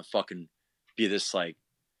 So they want to fucking be this like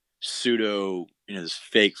pseudo, this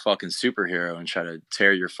fake fucking superhero and try to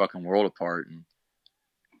tear your fucking world apart, and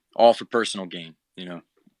all for personal gain.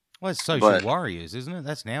 Well, it's social But warriors, isn't it?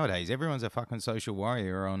 That's nowadays. Everyone's a fucking social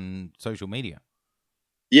warrior on social media.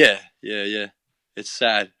 yeah, yeah, yeah. It's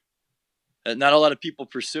sad. Not a lot of people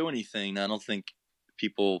pursue anything. I don't think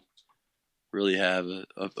people really have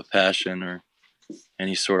a passion or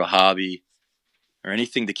any sort of hobby or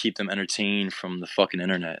anything to keep them entertained from the fucking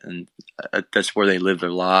internet, and that's where they live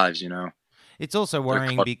their lives. It's also They're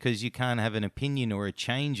worrying caught. because you can't have an opinion or a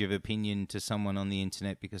change of opinion to someone on the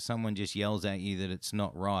internet because someone just yells at you that it's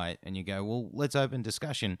not right. And you go, well, let's open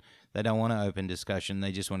discussion. They don't want to open discussion.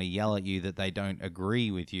 They just want to yell at you that they don't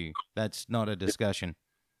agree with you. That's not a discussion.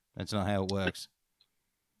 That's not how it works.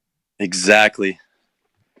 Exactly.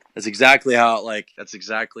 That's exactly how that's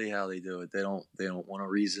exactly how they do it. They don't want to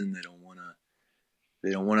reason. They don't want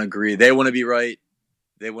to agree. They want to be right.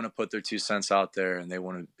 they want to put their 2 cents out there, and they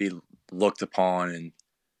want to be looked upon, and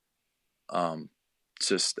um,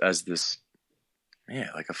 just as this, yeah,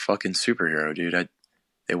 like a fucking superhero, dude.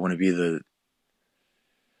 They want to be the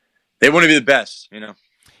best, you know.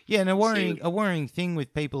 Yeah, and a So, worrying thing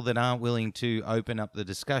with people that aren't willing to open up the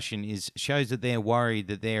discussion is shows that they're worried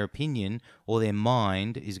that their opinion or their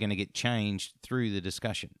mind is going to get changed through the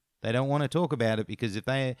discussion. They don't want to talk about it because if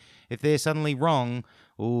they're suddenly wrong,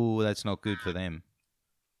 oh, that's not good for them.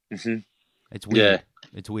 mm-hmm. It's Yeah, weird.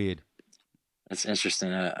 It's weird. it's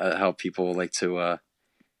interesting how people like to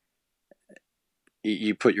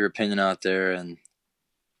you put your opinion out there, and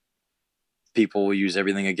people will use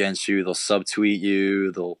everything against you. They'll subtweet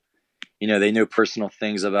you. They know personal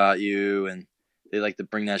things about you, and they like to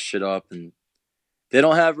bring that shit up, and they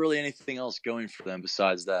don't have really anything else going for them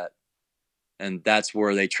besides that. And that's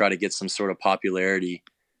where they try to get some sort of popularity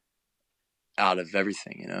out of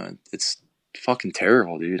everything. It's fucking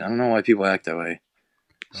terrible, dude. I don't know why people act that way.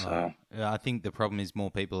 So I think the problem is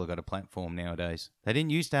more people have got a platform nowadays. They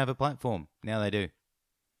didn't used to have a platform. Now they do.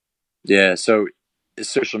 yeah, so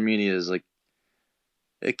social media is like,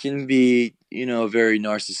 it can be, a very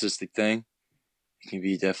narcissistic thing. It can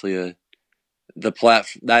be definitely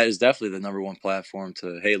that is definitely the number one platform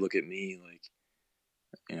to, hey, look at me, like,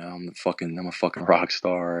 I'm a fucking rock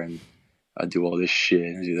star, and I do all this shit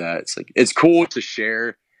and do that. It's like, it's cool to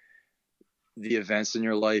share the events in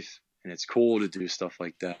your life, and it's cool to do stuff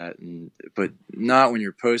like that, but not when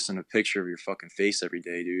you're posting a picture of your fucking face every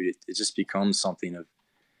day, dude. It just becomes something of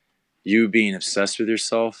you being obsessed with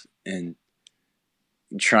yourself and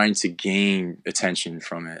trying to gain attention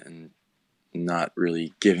from it, and not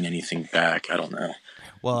really giving anything back. I don't know.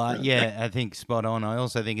 Well, yeah, I think spot on. I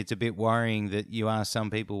also think it's a bit worrying that you ask some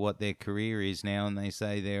people what their career is now, and they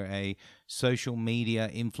say they're a social media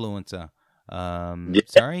influencer.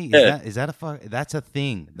 Sorry, Yeah. is that that's a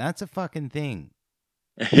thing? That's a fucking thing.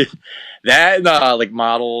 That and like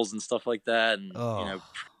models and stuff like that, and Oh,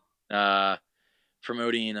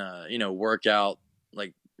 promoting workout,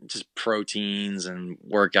 like just proteins and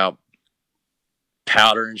workout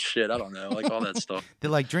powder and shit. I don't know, like all that stuff.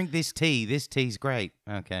 they're like, drink this tea. This tea's great.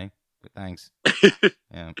 Okay, thanks.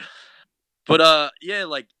 Yeah. But yeah,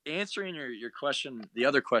 like answering your question, the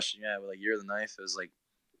other question, yeah, like you're the knife is like,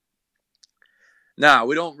 nah,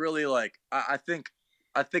 we don't really like. I think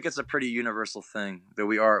it's a pretty universal thing that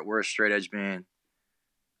we're a straight edge band.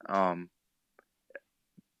 Um,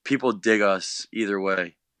 People dig us either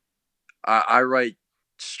way. I write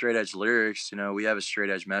straight edge lyrics. We have a straight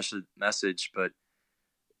edge message, but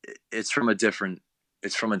it's from a different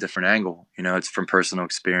angle. It's from personal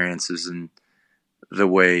experiences, and the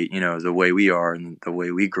way we are, and the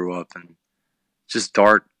way we grew up, and just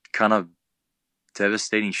dark, kind of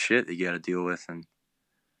devastating shit that you got to deal with. And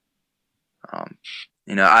um,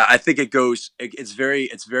 I think it's very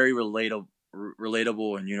relatable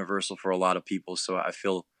and universal for a lot of people. So I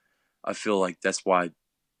feel like that's why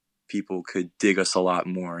people could dig us a lot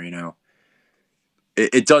more.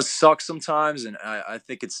 It does suck sometimes, and I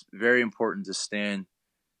think it's very important to stand.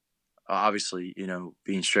 Obviously,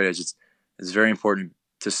 being straight edge, it's very important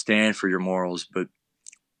to stand for your morals. But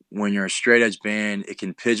when you're a straight edge band, it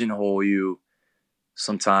can pigeonhole you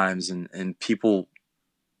sometimes, and people,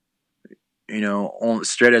 only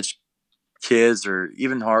straight edge kids, or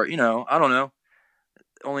even hard, I don't know,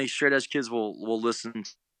 only straight edge kids will listen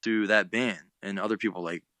to that band, and other people,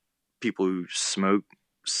 like people who smoke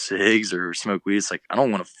cigs or smoke weed, it's like, I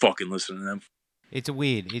don't want to fucking listen to them. It's a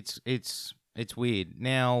weird. It's weird.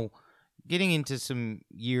 Now, getting into some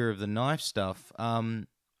Year of the Knife stuff.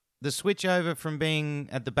 The switch over from being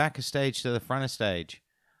at the back of stage to the front of stage.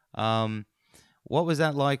 Um, what was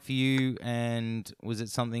that like for you? And was it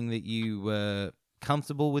something that you were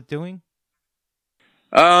comfortable with doing?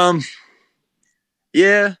 Um,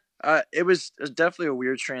 yeah, it was definitely a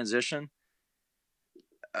weird transition.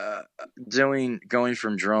 Uh, going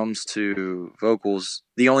from drums to vocals.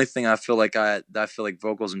 The only thing I feel like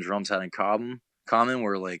vocals and drums had in common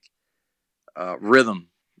were like rhythm.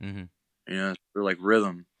 Mm-hmm. They're like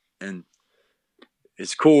rhythm, and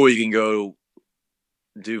it's cool. You can go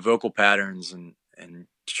do vocal patterns and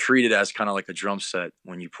treat it as kind of like a drum set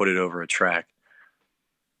when you put it over a track.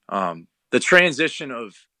 The transition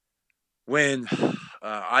of when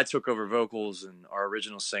I took over vocals and our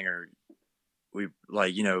original singer, we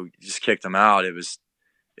like just kicked him out. It was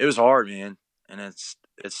hard, man, and it's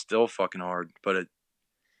still fucking hard, but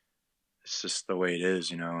it's just the way it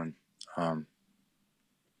is, and um,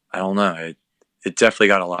 I don't know. It definitely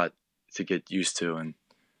got a lot to get used to,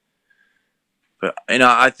 but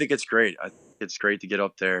I think it's great. I think it's great to get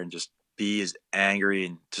up there and just be as angry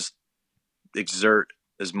and just exert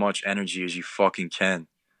as much energy as you fucking can.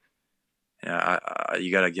 Yeah,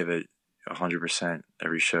 you got to give it 100%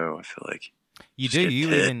 every show. I feel like You just do. get You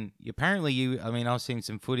pissed. even apparently you. I mean, I've seen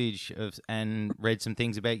some footage of and read some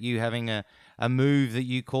things about you having a move that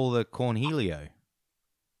you call the Cornhelio.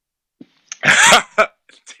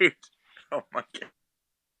 Dude, oh my god.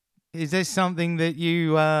 Is this something that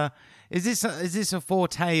you? Is this a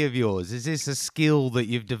forte of yours? Is this a skill that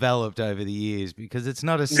you've developed over the years? Because it's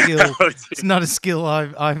not a skill. No, It's not a skill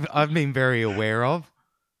I've been very aware of.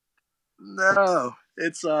 no,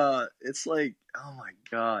 it's like, oh my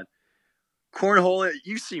god, cornhole.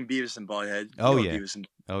 You've seen Beavis and Butthead. Oh yeah. Beavis and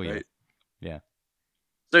Oh right? yeah.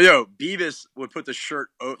 So Beavis would put the shirt,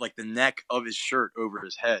 like the neck of his shirt over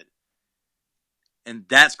his head. And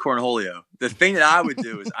that's cornholio. The thing that I would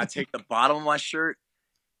do is I'd take the bottom of my shirt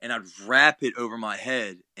and I'd wrap it over my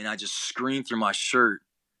head and I just scream through my shirt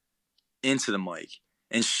into the mic.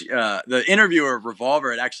 And the interviewer of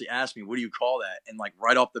Revolver had actually asked me, "What do you call that?" And like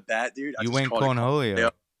right off the bat, dude, I You just went called Cornholio.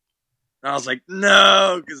 it. And I was like,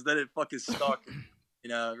 "No," because then it fucking stuck.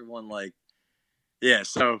 Everyone like, yeah.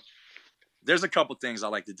 So there's a couple things I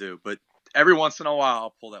like to do, but every once in a while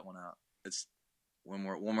I'll pull that one out. It's when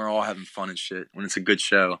we're all having fun and shit. When it's a good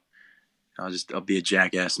show, I'll be a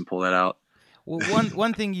jackass and pull that out. Well,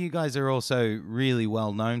 one thing you guys are also really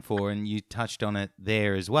well known for, and you touched on it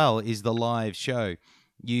there as well, is the live show.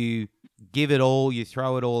 You give it all, you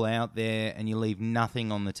throw it all out there, and you leave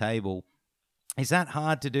nothing on the table. Is that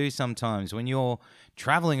hard to do sometimes when you're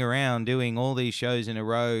traveling around doing all these shows in a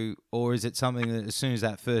row, or is it something that as soon as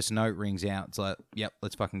that first note rings out, it's like, yep,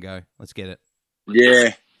 let's fucking go, let's get it?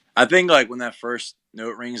 Yeah, I think like when that first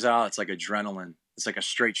note rings out, it's like adrenaline. It's like a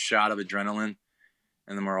straight shot of adrenaline,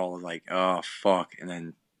 and then we're all like, "Oh fuck!" And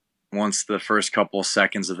then once the first couple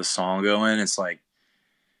seconds of the song go in, it's like,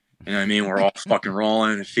 you know what I mean? We're all fucking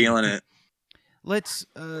rolling and feeling it. Let's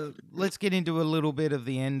get into a little bit of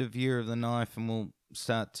the end of Year of the Knife, and we'll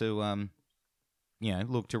start to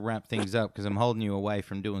look to wrap things up because I'm holding you away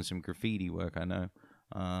from doing some graffiti work. I know.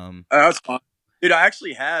 That's fine, dude. I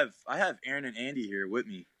have Aaron and Andy here with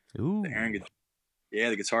me. Ooh.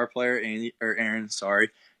 The guitar player, Aaron, sorry,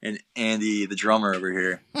 and Andy, the drummer over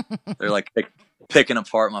here. They're like picking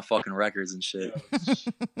apart my fucking records and shit.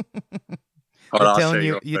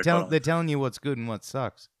 They're telling you what's good and what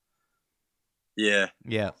sucks. Yeah.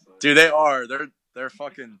 Yeah. Dude, they are. They're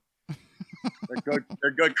fucking. They're good.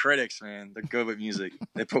 They're good critics, man. They're good with music.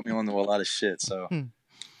 They put me onto a lot of shit. So.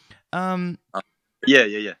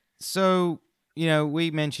 Yeah. So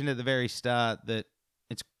we mentioned at the very start that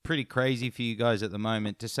it's pretty crazy for you guys at the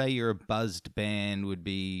moment. To say you're a buzzed band would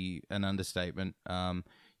be an understatement.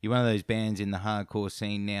 You're one of those bands in the hardcore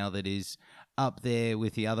scene now that is up there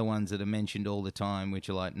with the other ones that are mentioned all the time, which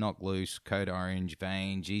are like Knock Loose, Code Orange,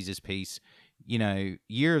 Vane, Jesus Peace.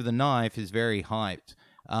 Year of the Knife is very hyped.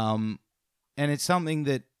 And it's something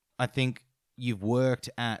that I think you've worked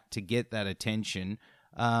at to get that attention.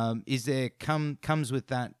 Is there comes with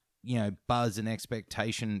that, buzz and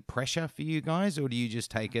expectation pressure for you guys, or do you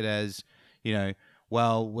just take it as,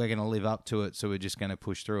 well, we're going to live up to it, so we're just going to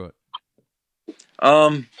push through it?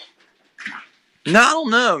 No, I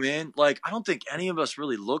don't know, man. Like, I don't think any of us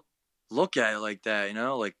really look at it like that,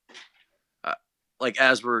 like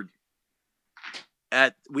as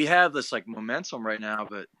we have this like momentum right now,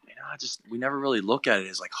 but we never really look at it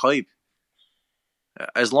as like hype.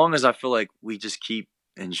 As long as I feel like we just keep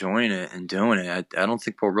enjoying it and doing it, I don't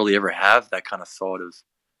think we'll really ever have that kind of thought of,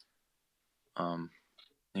 I'm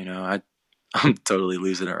totally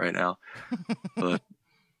losing it right now, but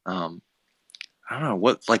I don't know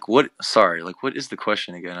what is the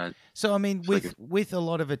question again? So I mean, with a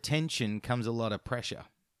lot of attention comes a lot of pressure,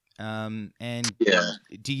 and yeah.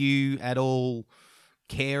 Do you at all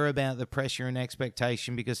care about the pressure and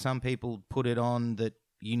expectation? Because some people put it on that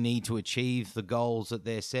you need to achieve the goals that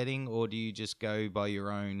they're setting, or do you just go by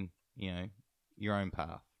your own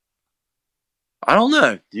path? I don't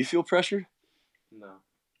know. Do you feel pressure? No.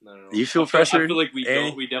 Do you feel pressure? I feel like we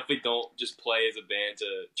don't. We definitely don't just play as a band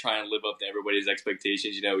to try and live up to everybody's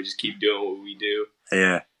expectations. We just keep doing what we do.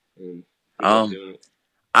 Yeah. And doing it.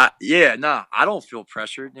 I don't feel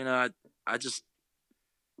pressured. I just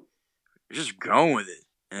going with it,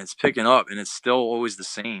 and it's picking up, and it's still always the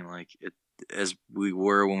same, like it as we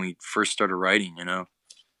were when we first started writing, or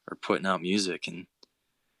putting out music,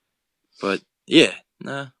 but yeah,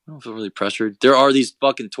 I don't feel really pressured. There are these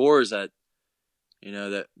fucking tours that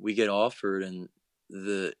that we get offered, and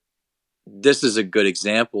this is a good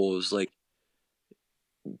example. Is like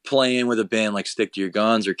playing with a band like Stick to Your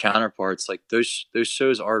Guns or Counterparts. Like those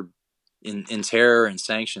shows are in Terror and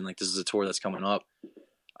Sanction. Like this is a tour that's coming up.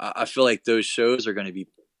 I feel like those shows are going to be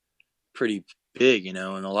pretty big, and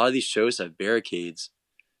a lot of these shows have barricades,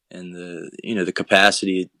 and the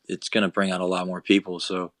capacity, it's going to bring out a lot more people.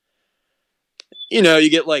 So you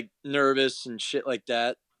get like nervous and shit like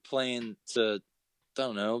that playing to, I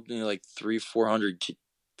don't know, like 400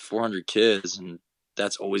 kids, and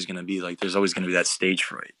that's always going to be like, there's always going to be that stage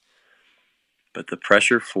fright. But the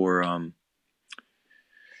pressure for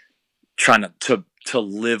trying to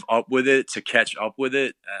live up with it, to catch up with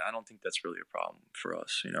it, I don't think that's really a problem for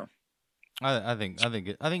us. I think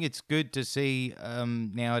it's good to see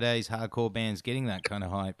nowadays hardcore bands getting that kind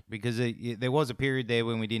of hype, because there was a period there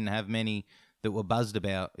when we didn't have many that were buzzed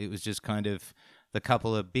about. It was just kind of the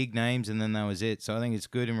couple of big names, and then that was it. So I think it's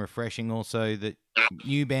good and refreshing also that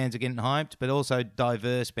new bands are getting hyped, but also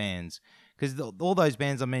diverse bands. Because all those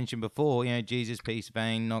bands I mentioned before, Jesus, Peace,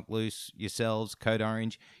 Vein, Knock Loose, yourselves, Code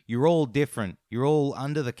Orange, you're all different. You're all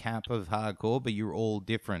under the cap of hardcore, but you're all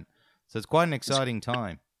different. So it's quite an exciting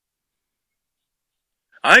time.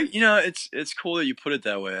 It's cool that you put it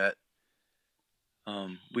that way.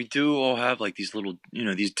 We do all have like these little,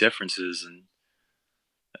 these differences, and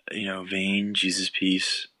Vein, Jesus,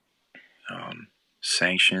 Peace,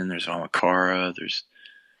 Sanction. There's Amakara. There's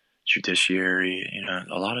Judiciary.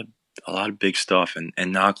 A lot of big stuff,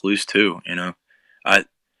 and Knock Loose too. I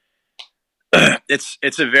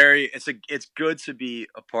it's good to be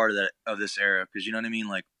a part of this era, because you know what I mean.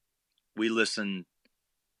 Like, we listen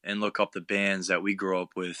and look up the bands that we grew up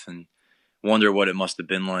with and wonder what it must have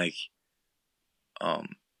been like,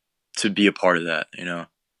 to be a part of that.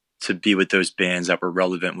 To be with those bands that were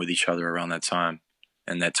relevant with each other around that time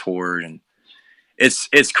and that toured. And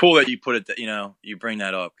it's cool that you put it, you bring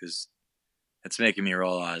that up, because it's making me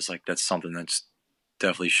realize like that's something that's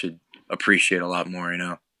definitely should appreciate a lot more.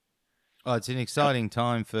 Oh, it's an exciting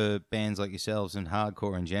time for bands like yourselves and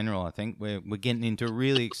hardcore in general. I think we're getting into a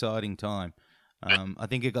really exciting time. I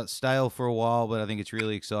think it got stale for a while, but I think it's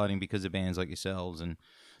really exciting because of bands like yourselves and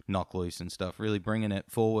Knock Loose and stuff, really bringing it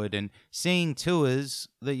forward, and seeing tours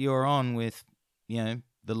that you're on with, the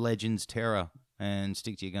Legends Terror and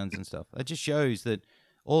Stick to Your Guns and stuff. That just shows that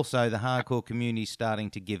also the hardcore community is starting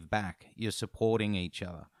to give back. You're supporting each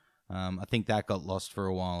other. I think that got lost for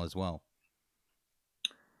a while as well.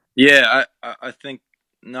 Yeah, I think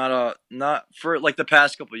not for like the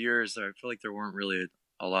past couple of years. I feel like there weren't really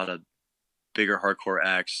a lot of bigger hardcore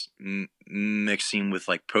acts mixing with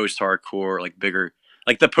like post-hardcore, like bigger,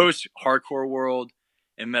 like the post-hardcore world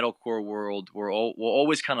and metalcore world will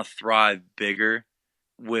always kind of thrive bigger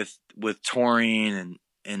with touring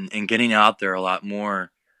and getting out there a lot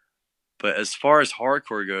more. But as far as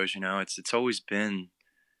hardcore goes, it's always been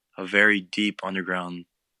a very deep underground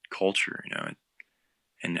culture,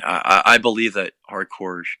 and I believe that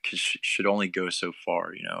hardcore should only go so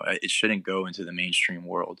far. It shouldn't go into the mainstream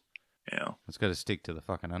world. It's got to stick to the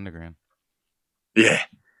fucking underground. Yeah.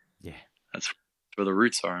 Yeah. That's where the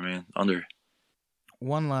roots are, man. Under.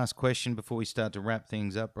 One last question before we start to wrap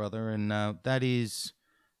things up, brother, and that is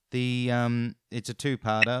it's a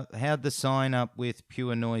two-parter. How'd the sign up with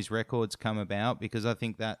Pure Noise Records come about? Because I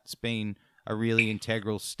think that's been a really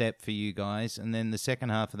integral step for you guys. And then the second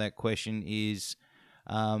half of that question is,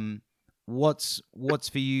 what's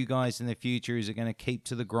for you guys in the future? Is it going to keep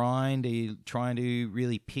to the grind? Are you trying to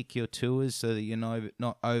really pick your tours so that you're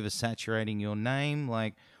not oversaturating your name?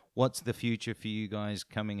 Like, what's the future for you guys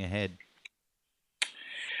coming ahead?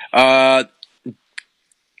 So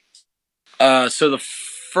the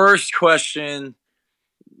first question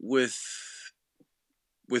with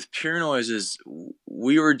Pure Noise is,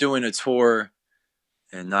 we were doing a tour,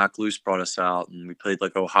 and Knock Loose brought us out, and we played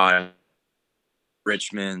like Ohio,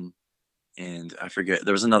 Richmond, and I forget,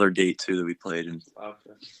 there was another date too that we played in.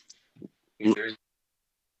 New Jersey.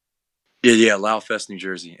 Yeah, Loudfest, New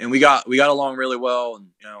Jersey, and we got along really well,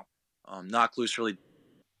 and Knock Loose really,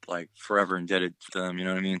 like, forever indebted to them. You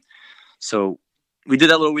know what I mean? So we did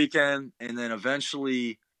that little weekend, and then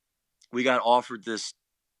eventually we got offered this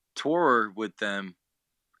tour with them.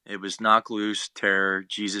 It was Knock Loose, Terror,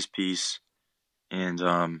 Jesus, Peace, and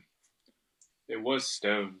it was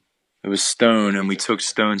Stone. It was Stone, and we took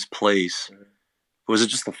Stone's place. Was it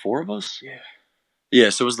just the four of us? Yeah. Yeah,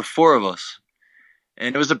 so it was the four of us,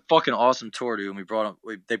 and it was a fucking awesome tour, dude. And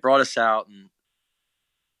they brought us out, and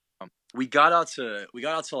we got out to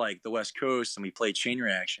like the West Coast, and we played Chain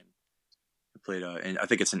Reaction. We played, and I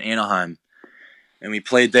think it's in Anaheim, and we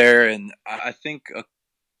played there, and I think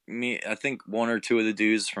one or two of the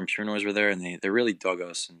dudes from Pure Noise were there, and they really dug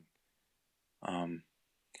us, and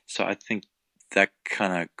so I think that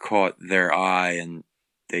kind of caught their eye, and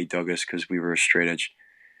they dug us because we were a straight edge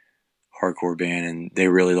hardcore band, and they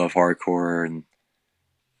really love hardcore, and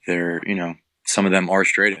they're, some of them are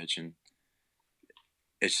straight edge, and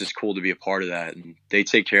it's just cool to be a part of that. And they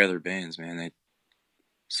take care of their bands, man.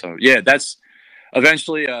 So yeah, that's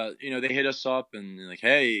eventually, they hit us up and they're like,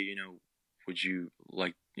 hey, would you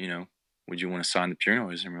like, would you want to sign the Pure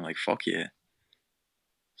Noise? And we're like, fuck yeah.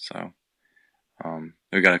 So,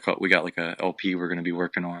 we got like a LP we're going to be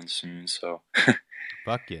working on soon. So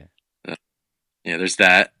Fuck yeah. Yeah, there's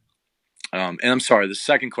that. And I'm sorry, the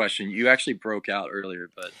second question, you actually broke out earlier,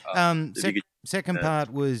 but second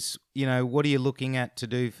part was, what are you looking at to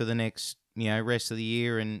do for the next, rest of the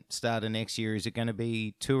year and start of next year? Is it going to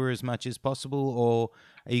be tour as much as possible, or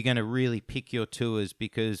are you going to really pick your tours?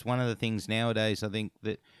 Because one of the things nowadays, I think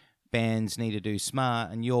that bands need to do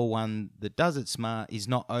smart, and you're one that does it smart, is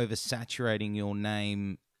not oversaturating your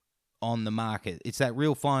name on the market. It's that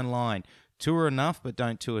real fine line. Tour enough, but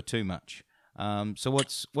don't tour too much. So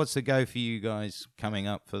what's the go for you guys coming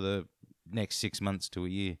up for the next 6 months to a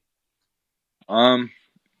year?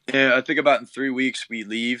 Yeah, I think about in 3 weeks we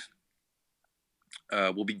leave.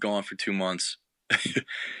 We'll be gone for 2 months.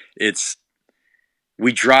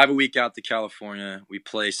 We drive a week out to California. We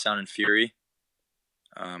play Sound and Fury.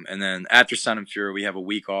 And then after Sound and Fury, we have a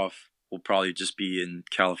week off. We'll probably just be in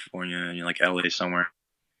California, like LA somewhere.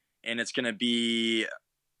 And it's going to be,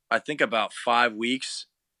 I think, about 5 weeks.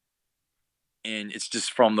 And it's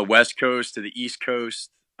just from the West Coast to the East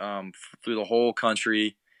Coast, through the whole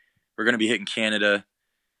country. We're going to be hitting Canada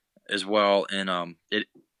as well. And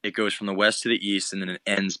it goes from the West to the East, and then it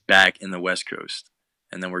ends back in the West Coast.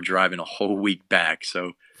 And then we're driving a whole week back.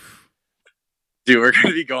 So, dude, we're going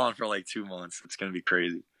to be gone for like 2 months. It's going to be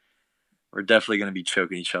crazy. We're definitely going to be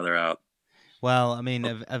choking each other out. Well, I mean,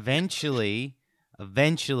 eventually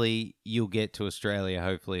you'll get to Australia,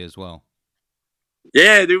 hopefully, as well.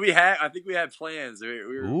 Yeah, dude, I think we had plans. We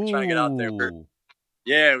were trying to get out there.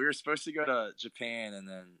 We were supposed to go to Japan and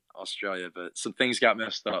then Australia, but some things got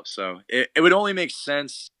messed up. So it would only make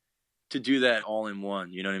sense to do that all in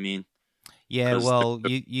one. You know what I mean? Yeah, well,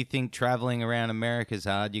 you think traveling around America's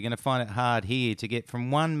hard. You're going to find it hard here. To get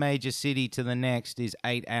from one major city to the next is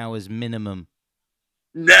 8 hours minimum.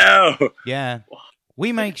 No. Yeah.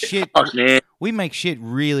 We make shit. We make shit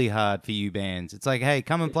really hard for you bands. It's like, hey,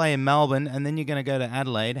 come and play in Melbourne, and then you're going to go to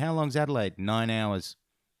Adelaide. How long's Adelaide? 9 hours.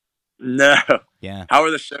 No. Yeah. How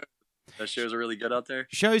are the shows? The shows are really good out there?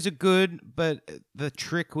 Shows are good, but the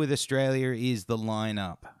trick with Australia is the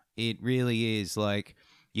lineup. It really is. Like,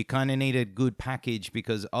 you kind of need a good package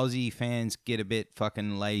because Aussie fans get a bit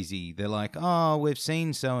fucking lazy. They're like, oh, we've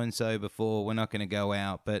seen so-and-so before. We're not going to go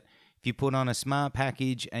out. But if you put on a smart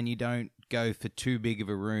package and you don't go for too big of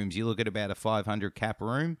a rooms, you look at about a 500 cap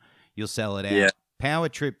room, you'll sell it out. Yeah. Power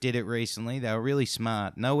Trip did it recently. They were really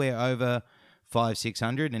smart. Nowhere over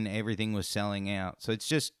 500-600 and everything was selling out. So it's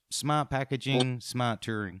just smart packaging, smart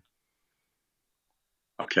touring.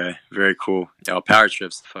 Okay, very cool. Yeah, Power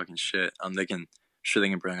Trip's the fucking shit. I'm sure they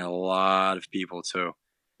can bring a lot of people too.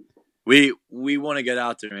 We want to get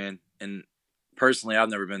out there, man. And personally, I've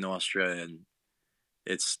never been to Australia, and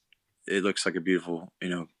it looks like a beautiful,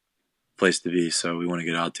 place to be. So we want to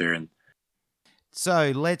get out there. And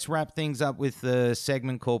so let's wrap things up with the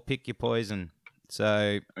segment called Pick Your Poison.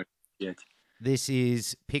 So this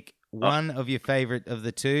is pick one of your favorite of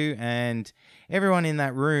the two, and everyone in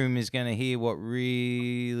that room is going to hear what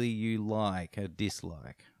really you like or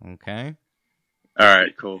dislike. Okay. All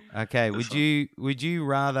right. Cool. Okay. Would you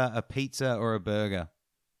rather a pizza or a burger?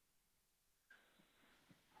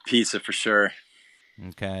 Pizza for sure.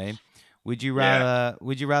 Okay. Would you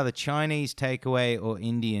rather Chinese takeaway or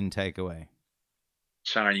Indian takeaway?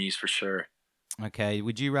 Chinese for sure. Okay.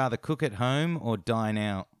 Would you rather cook at home or dine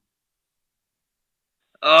out?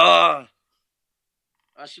 I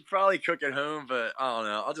should probably cook at home, but I don't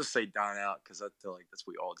know. I'll just say dine out because I feel like that's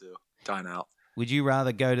what we all do. Dine out. Would you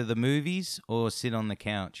rather go to the movies or sit on the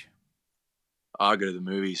couch? I'll go to the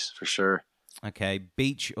movies for sure. Okay.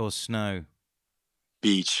 Beach or snow?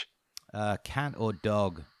 Beach. Cat or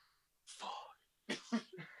dog? Fuck.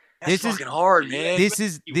 That's fucking hard, man.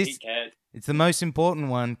 This. It's the most important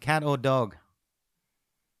one. Cat or dog?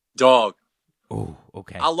 Dog. Oh,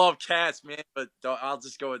 okay. I love cats, man, but I'll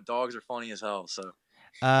just go with dogs. Are funny as hell. So,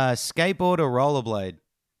 skateboard or rollerblade?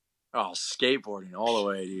 Oh, skateboarding all the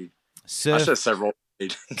way, dude. Surf. I should have said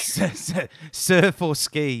rollerblade. Surf or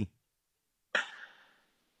ski?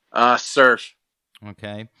 Surf.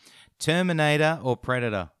 Okay. Terminator or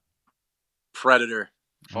Predator? Predator.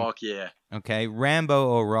 Fuck yeah. Okay. Rambo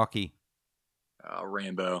or Rocky?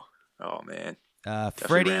 Rambo. Oh man.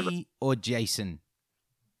 Freddy Rambo. or Jason?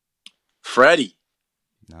 Freddy.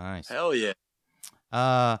 Nice. Hell yeah.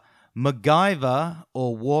 MacGyver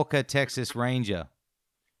or Walker Texas Ranger?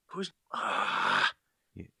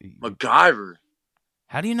 MacGyver.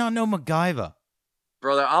 How do you not know MacGyver?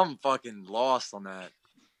 Brother, I'm fucking lost on that.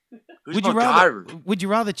 Who's Would you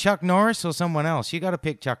rather Chuck Norris or someone else? You got to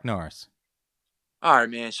pick Chuck Norris. All right,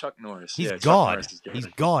 man. Chuck Norris. He's Chuck God. Norris is good. He's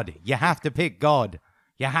God. You have to pick God.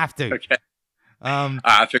 You have to. Okay.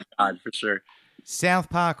 I pick God for sure. South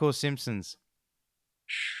Park or Simpsons?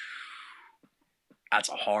 That's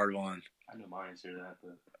a hard one. I know my answer to that,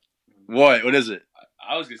 but What is it?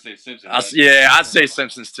 I was gonna say Simpsons. I'd say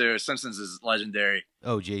Simpsons too. Simpsons is legendary.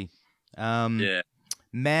 Oh, gee. Yeah.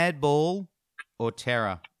 Madball or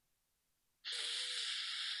Terror?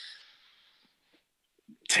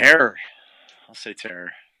 Terror. I'll say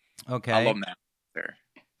Terror. Okay. I love Terror.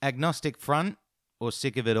 Agnostic Front or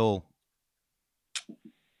Sick of It All?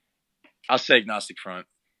 I'll say Agnostic Front.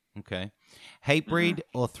 Okay. Hatebreed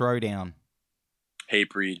or Throwdown?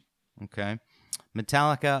 Hatebreed. Okay.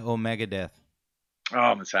 Metallica or Megadeth?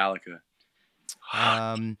 Oh, Metallica.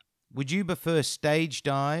 Would you prefer stage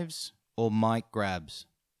dives or mic grabs?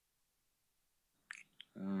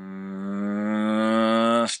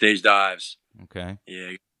 Stage dives. Okay.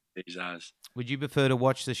 Yeah, stage dives. Would you prefer to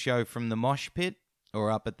watch the show from the mosh pit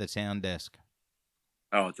or up at the sound desk?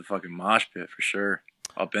 Oh, at the fucking mosh pit for sure.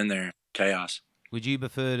 Up in there. Chaos. Would you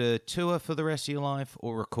prefer to tour for the rest of your life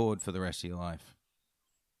or record for the rest of your life?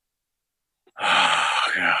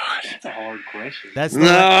 Oh, God. That's a hard question. That's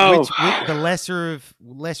the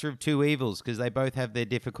lesser of two evils because they both have their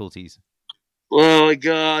difficulties. Oh, my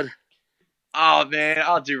God. Oh, man.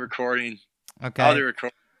 I'll do recording. Okay. I'll do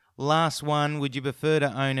recording. Last one. Would you prefer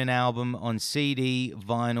to own an album on CD,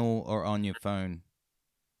 vinyl, or on your phone?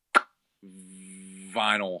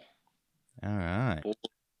 Vinyl. All right.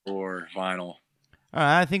 Or vinyl. All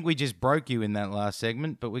right. I think we just broke you in that last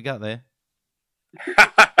segment, but we got there.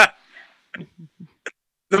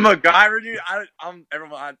 The MacGyver, dude. I'm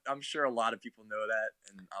sure a lot of people know that,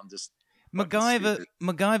 and I'm just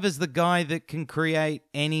MacGyver's the guy that can create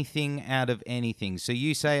anything out of anything. So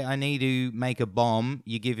you say, I need to make a bomb.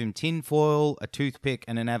 You give him tinfoil, a toothpick,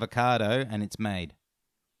 and an avocado, and it's made.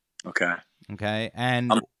 Okay. Okay.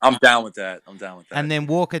 And I'm down with that. And then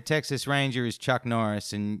Walker, Texas Ranger is Chuck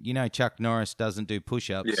Norris, and you know Chuck Norris doesn't do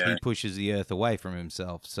push-ups. Yeah. He pushes the earth away from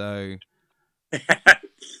himself. So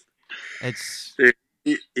it's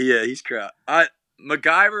he's crap.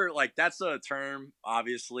 MacGyver, like that's a term,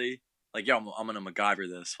 obviously. Like, yo, I'm gonna MacGyver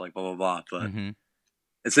this, like blah blah blah. But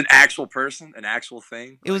it's an actual person, an actual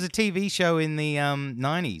thing. It was a TV show in the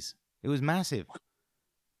 90s. It was massive.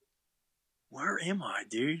 Where am I,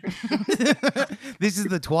 dude? This is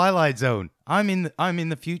the Twilight Zone. I'm in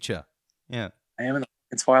the future. Yeah, I am in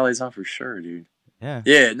the Twilight Zone for sure, dude. Yeah.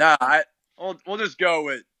 Yeah. Nah. We'll just go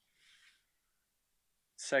with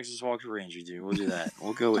Texas Walker Ranger, dude. We'll do that.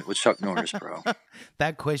 We'll go with Chuck Norris, bro.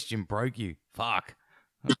 That question broke you. Fuck.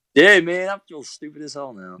 Yeah, man. I feel stupid as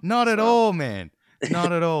hell now. Not at all, man.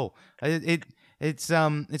 Not at all.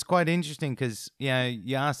 It's quite interesting because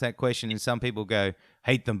you ask that question and some people go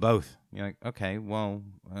hate them both. You're like, okay, well,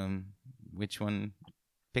 which one?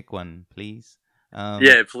 Pick one, please.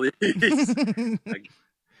 Yeah, please.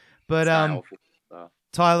 But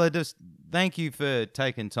Tyler, just thank you for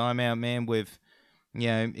taking time out, man. We've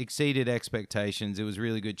exceeded expectations. It was a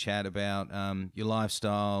really good chat about your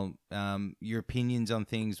lifestyle. Your opinions on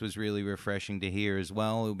things was really refreshing to hear as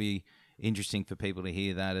well. It'll be interesting for people to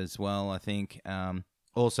hear that as well, I think.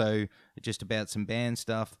 Also, just about some band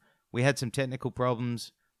stuff. We had some technical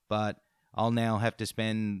problems, but I'll now have to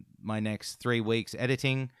spend my next 3 weeks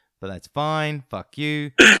editing, but that's fine. Fuck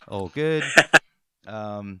you. All good.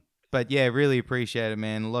 But yeah, really appreciate it,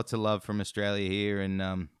 man. Lots of love from Australia here,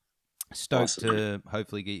 and stoked awesome, to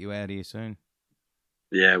hopefully get you out here soon.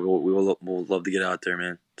 Yeah, we'll love to get out there,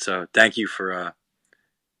 man. So thank you for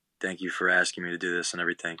asking me to do this and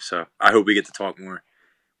everything. So I hope we get to talk more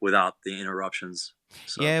without the interruptions.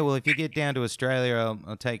 So. Yeah, well, if you get down to Australia,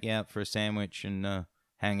 I'll take you out for a sandwich and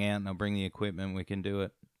hang out, and I'll bring the equipment. We can do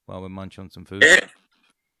it while we munch on some food. Yeah.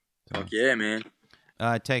 So. Fuck yeah, man.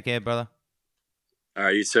 Take care, brother. All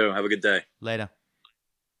right, you too. Have a good day. Later.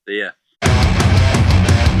 See ya.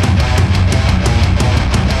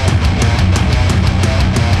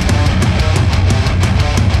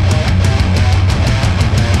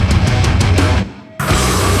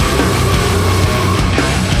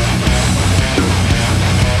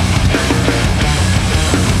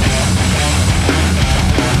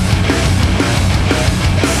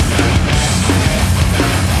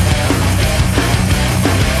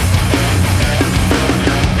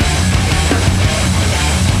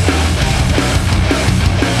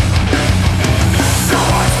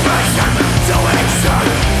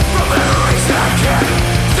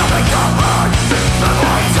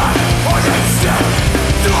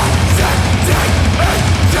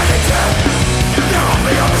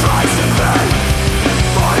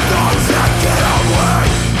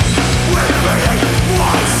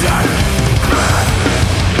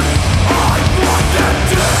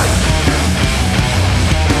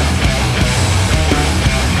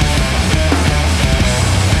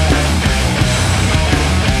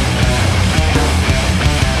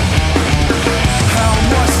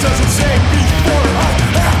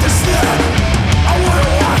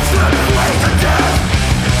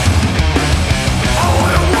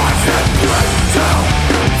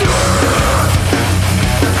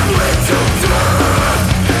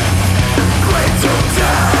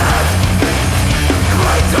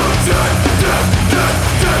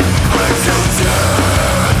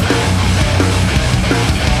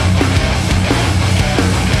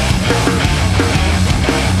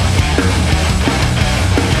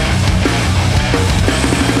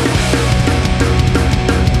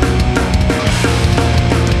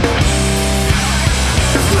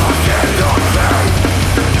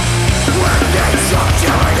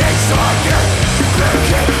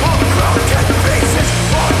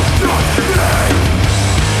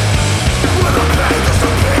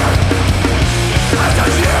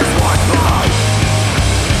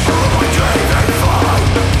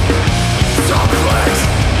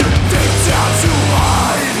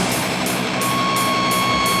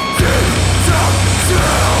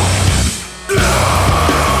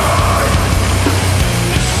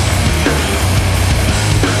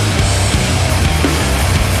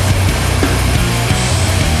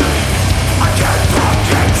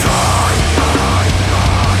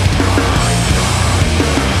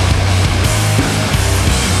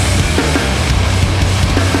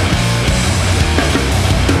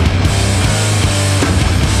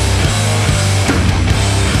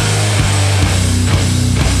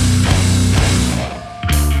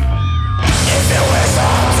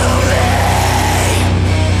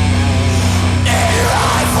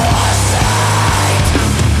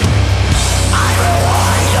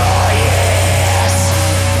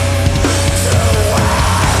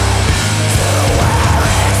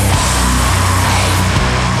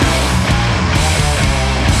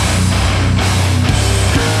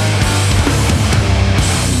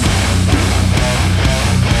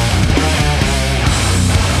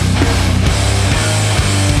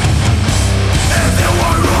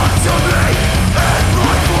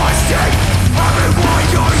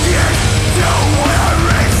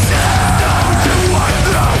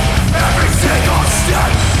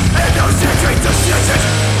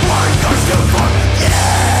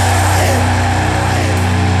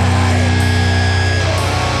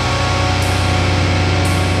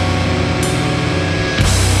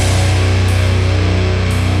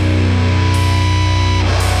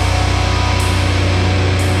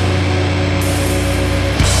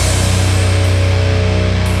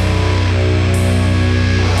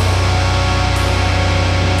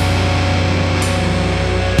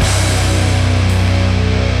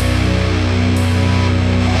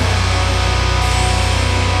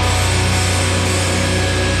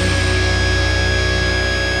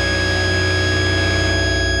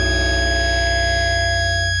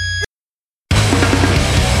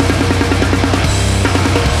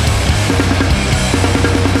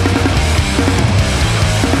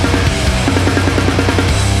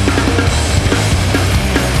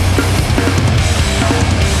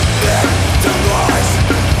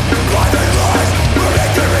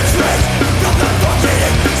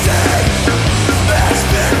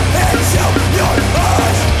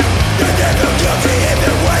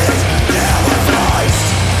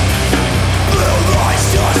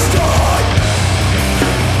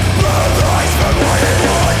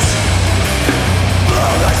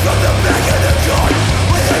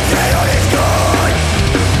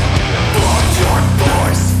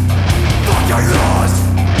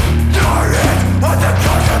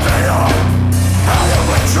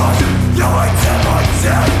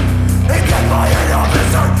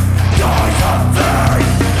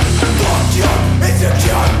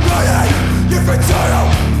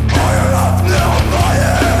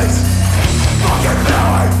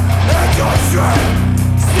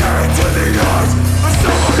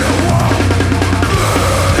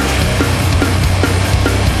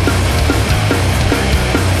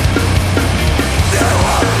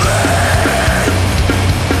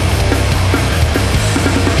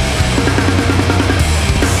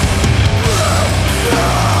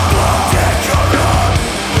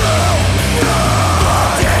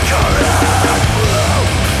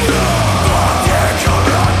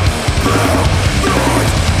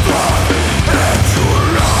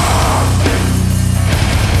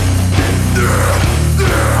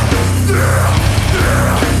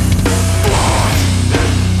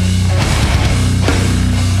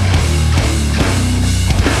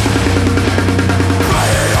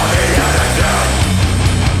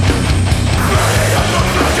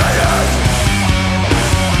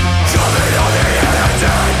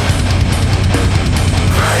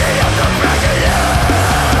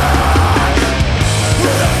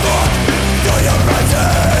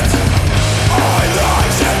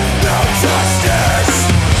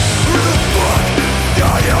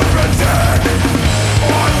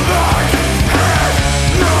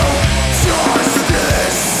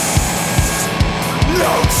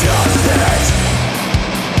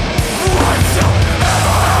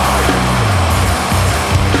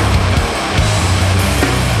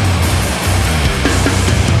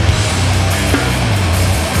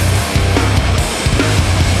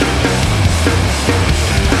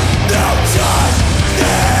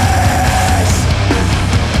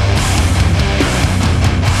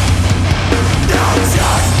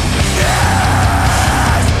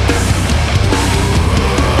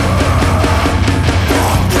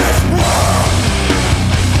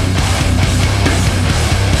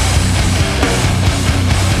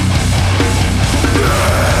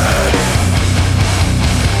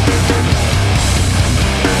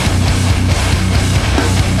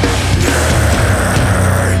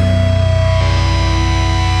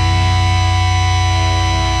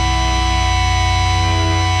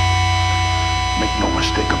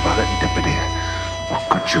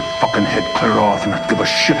 better off not give a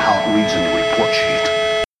shit how it reads in the report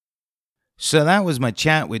sheet. So that was my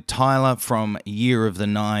chat with Tyler from Year of the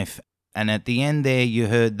Knife. And at the end there, you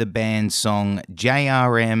heard the band's song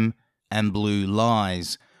JRM and Blue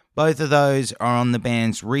Lies. Both of those are on the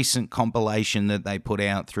band's recent compilation that they put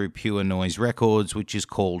out through Pure Noise Records, which is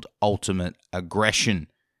called Ultimate Aggression.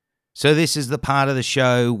 So this is the part of the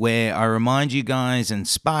show where I remind you guys and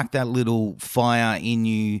spark that little fire in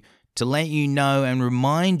you to let you know and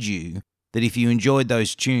remind you that if you enjoyed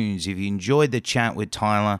those tunes, if you enjoyed the chat with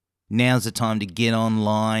Tyler, now's the time to get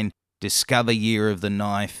online, discover Year of the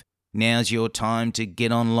Knife. Now's your time to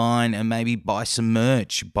get online and maybe buy some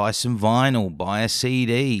merch, buy some vinyl, buy a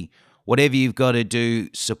CD. Whatever you've got to do,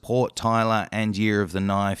 support Tyler and Year of the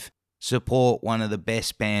Knife. Support one of the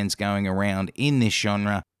best bands going around in this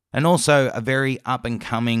genre, and also a very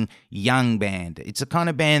up-and-coming young band. It's the kind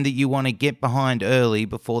of band that you want to get behind early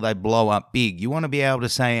before they blow up big. You want to be able to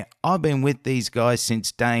say, I've been with these guys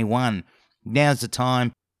since day one. Now's the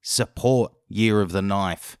time. Support Year of the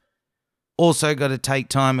Knife. Also got to take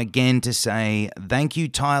time again to say thank you,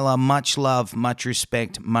 Tyler. Much love, much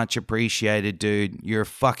respect, much appreciated, dude. You're a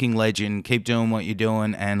fucking legend. Keep doing what you're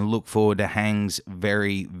doing and look forward to hangs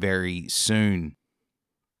very, very soon.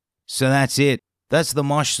 So that's it. That's the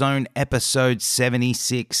Mosh Zone episode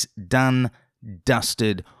 76 done,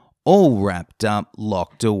 dusted, all wrapped up,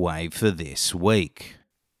 locked away for this week.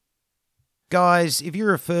 Guys, if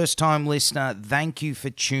you're a first-time listener, thank you for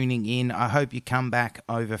tuning in. I hope you come back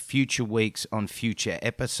over future weeks on future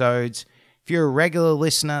episodes. If you're a regular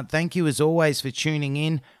listener, thank you as always for tuning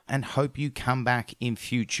in and hope you come back in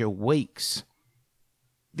future weeks.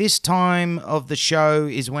 This time of the show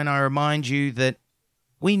is when I remind you that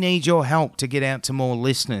we need your help to get out to more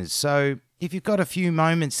listeners. So if you've got a few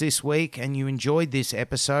moments this week and you enjoyed this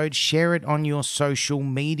episode, share it on your social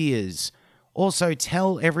medias. Also,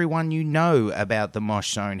 tell everyone you know about the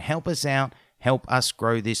Mosh Zone. Help us out. Help us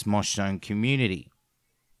grow this Mosh Zone community.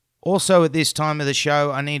 Also, at this time of the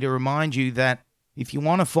show, I need to remind you that if you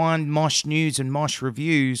want to find Mosh news and Mosh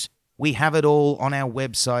reviews, we have it all on our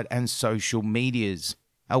website and social medias.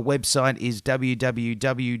 Our website is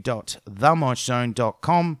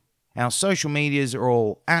www.themoshzone.com. Our social medias are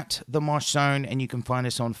all at The Mosh Zone, and you can find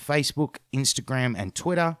us on Facebook, Instagram, and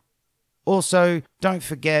Twitter. Also, don't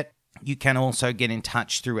forget, you can also get in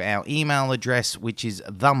touch through our email address, which is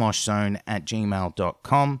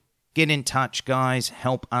themoshzone@gmail.com. Get in touch, guys.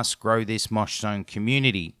 Help us grow this Mosh Zone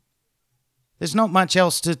community. There's not much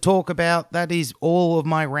else to talk about. That is all of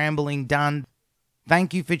my rambling done.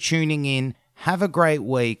 Thank you for tuning in. Have a great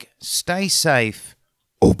week. Stay safe.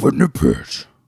 Open the pit.